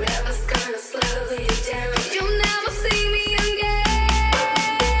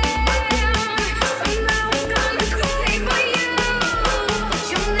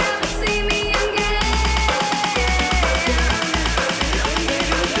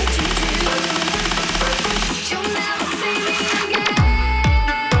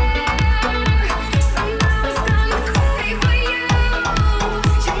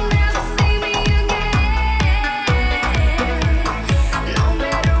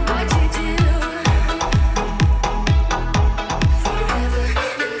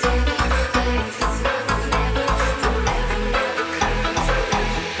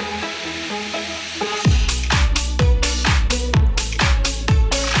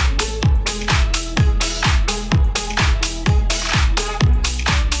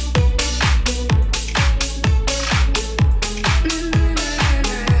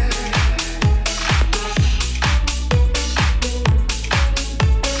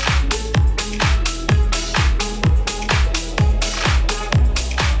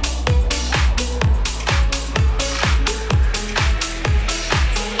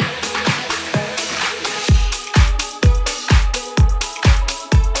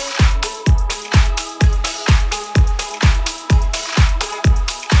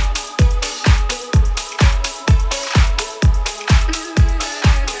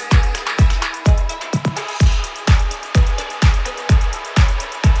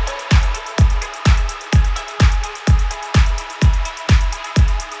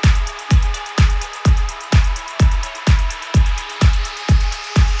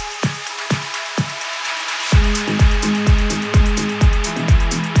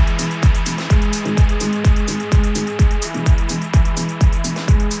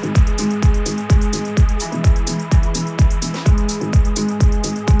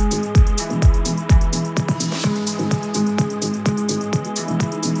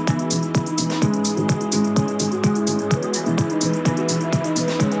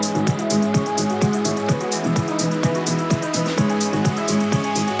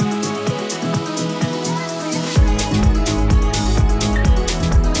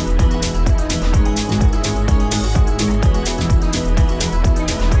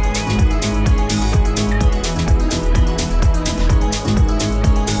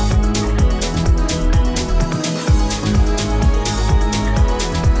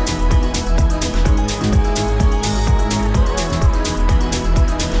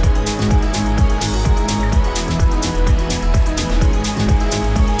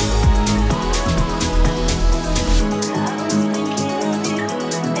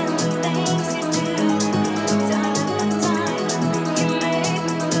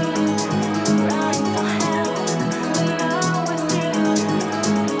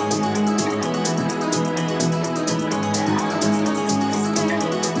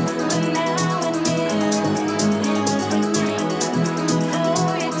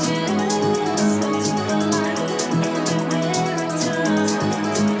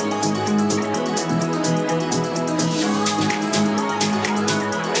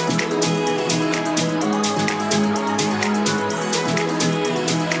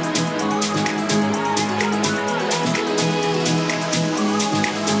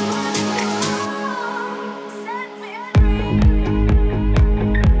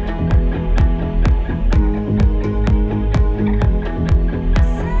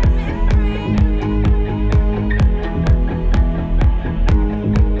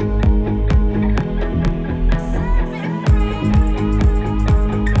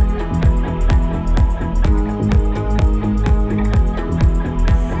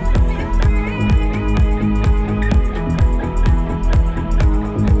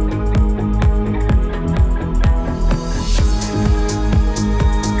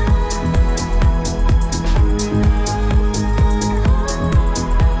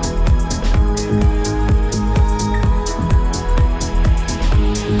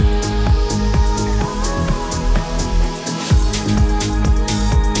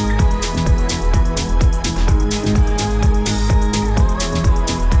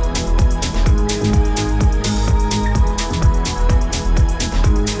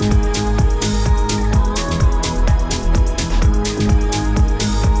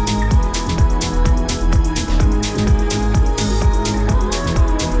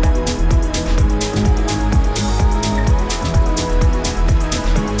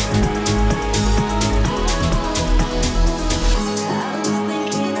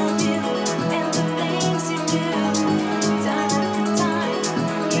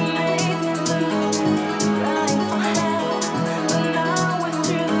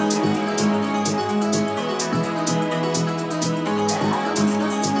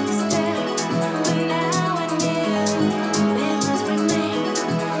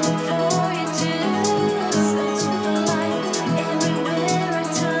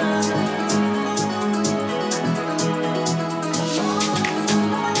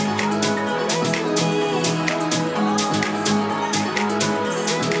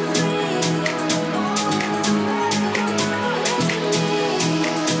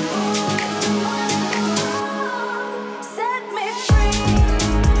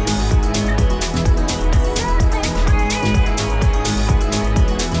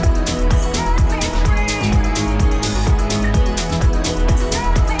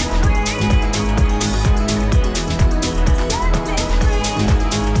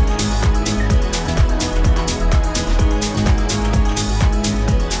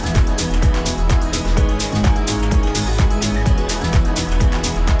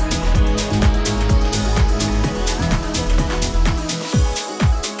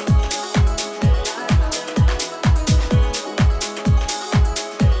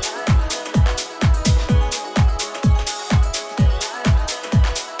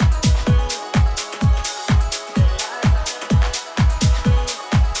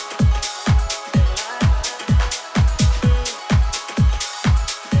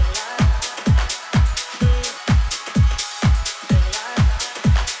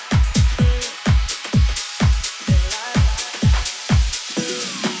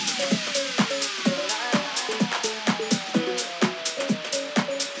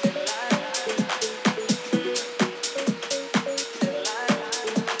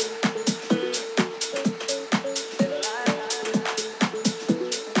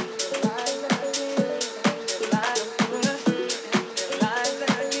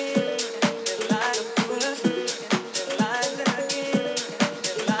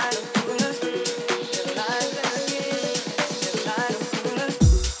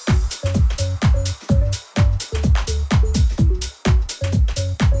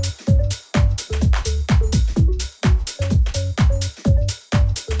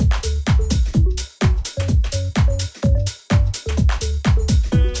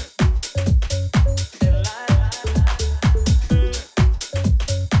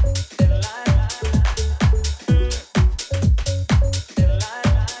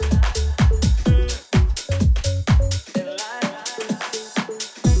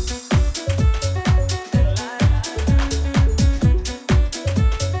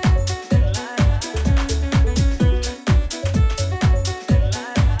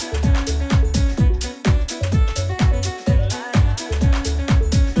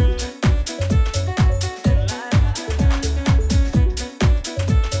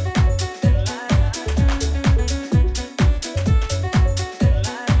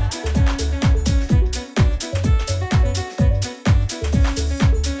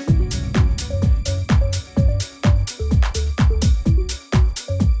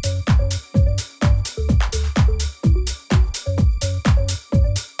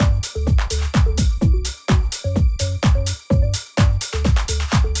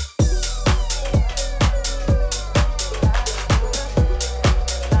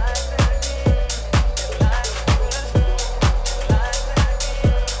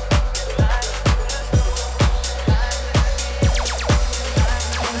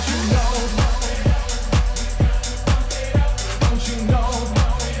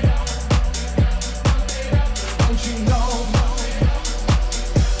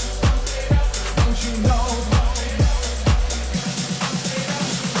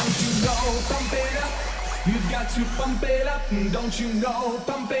pump it up. You've got to pump it up, don't you know?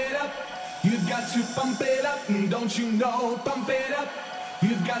 Pump it up. You've got to pump it up, don't you know? Pump it up.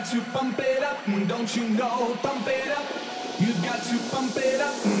 You've got to pump it up, don't you know? Pump it up. You've got to pump it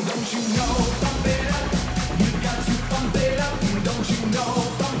up, don't you know? Pump it up. You've got to pump it up, don't you know?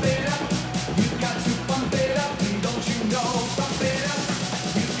 Pump it up. You've got to pump it up, don't you know? Pump it up.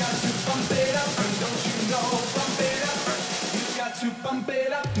 You've got to pump it up, don't you know? Pump it up. You've got to pump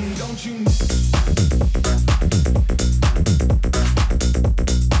it up, don't you know?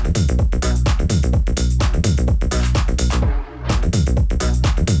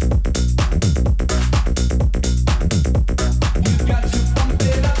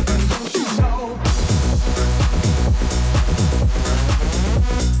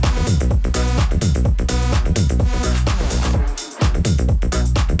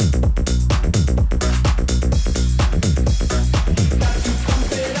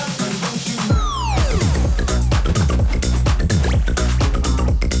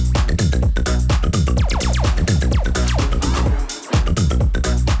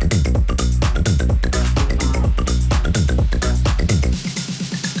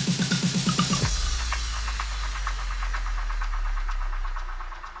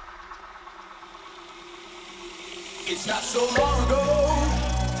 It's not so long ago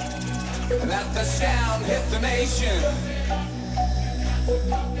that the sound hit the nation.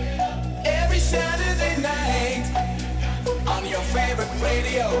 Every Saturday night on your favorite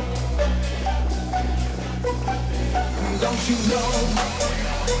radio. Don't you know?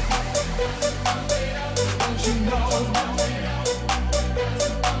 Don't you know?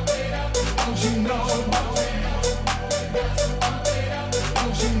 Don't you know?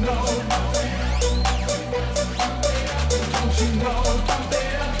 Don't you know? Don't you know? Pump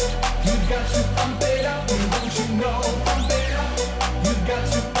it up. You've got to pump it up. Don't you know? Pump it up. You've got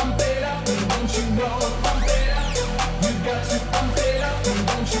to pump it up. Don't you know? Pump it up. You've got to pump it up.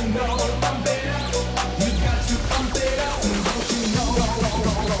 Don't you know? Pump it up. You've got to pump it up. Don't you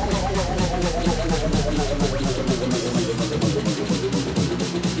know?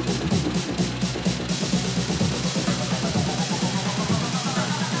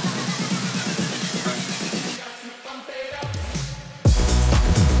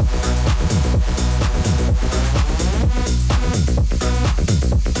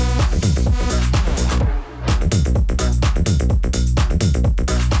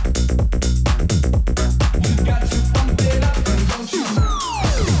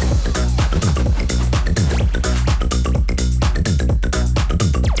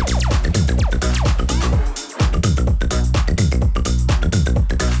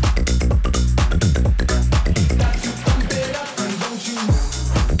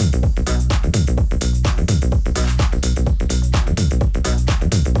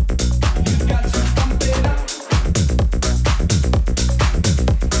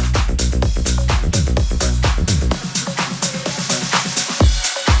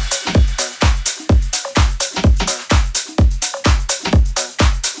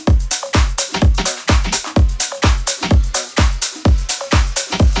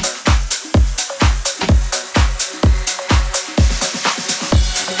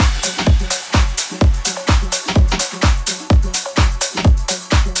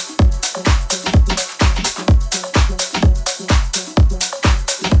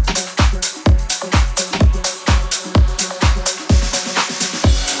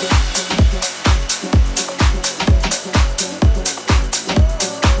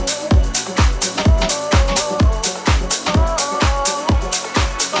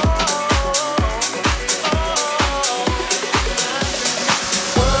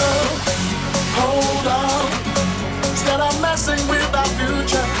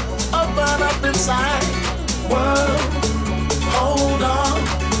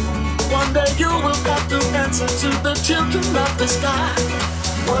 answer to the children of the sky.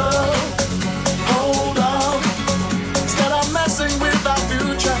 World, hold on. Instead of messing with our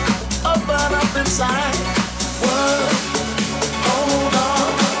future, open up inside. World, hold on.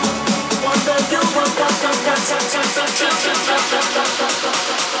 One day you will come to the children of the sky.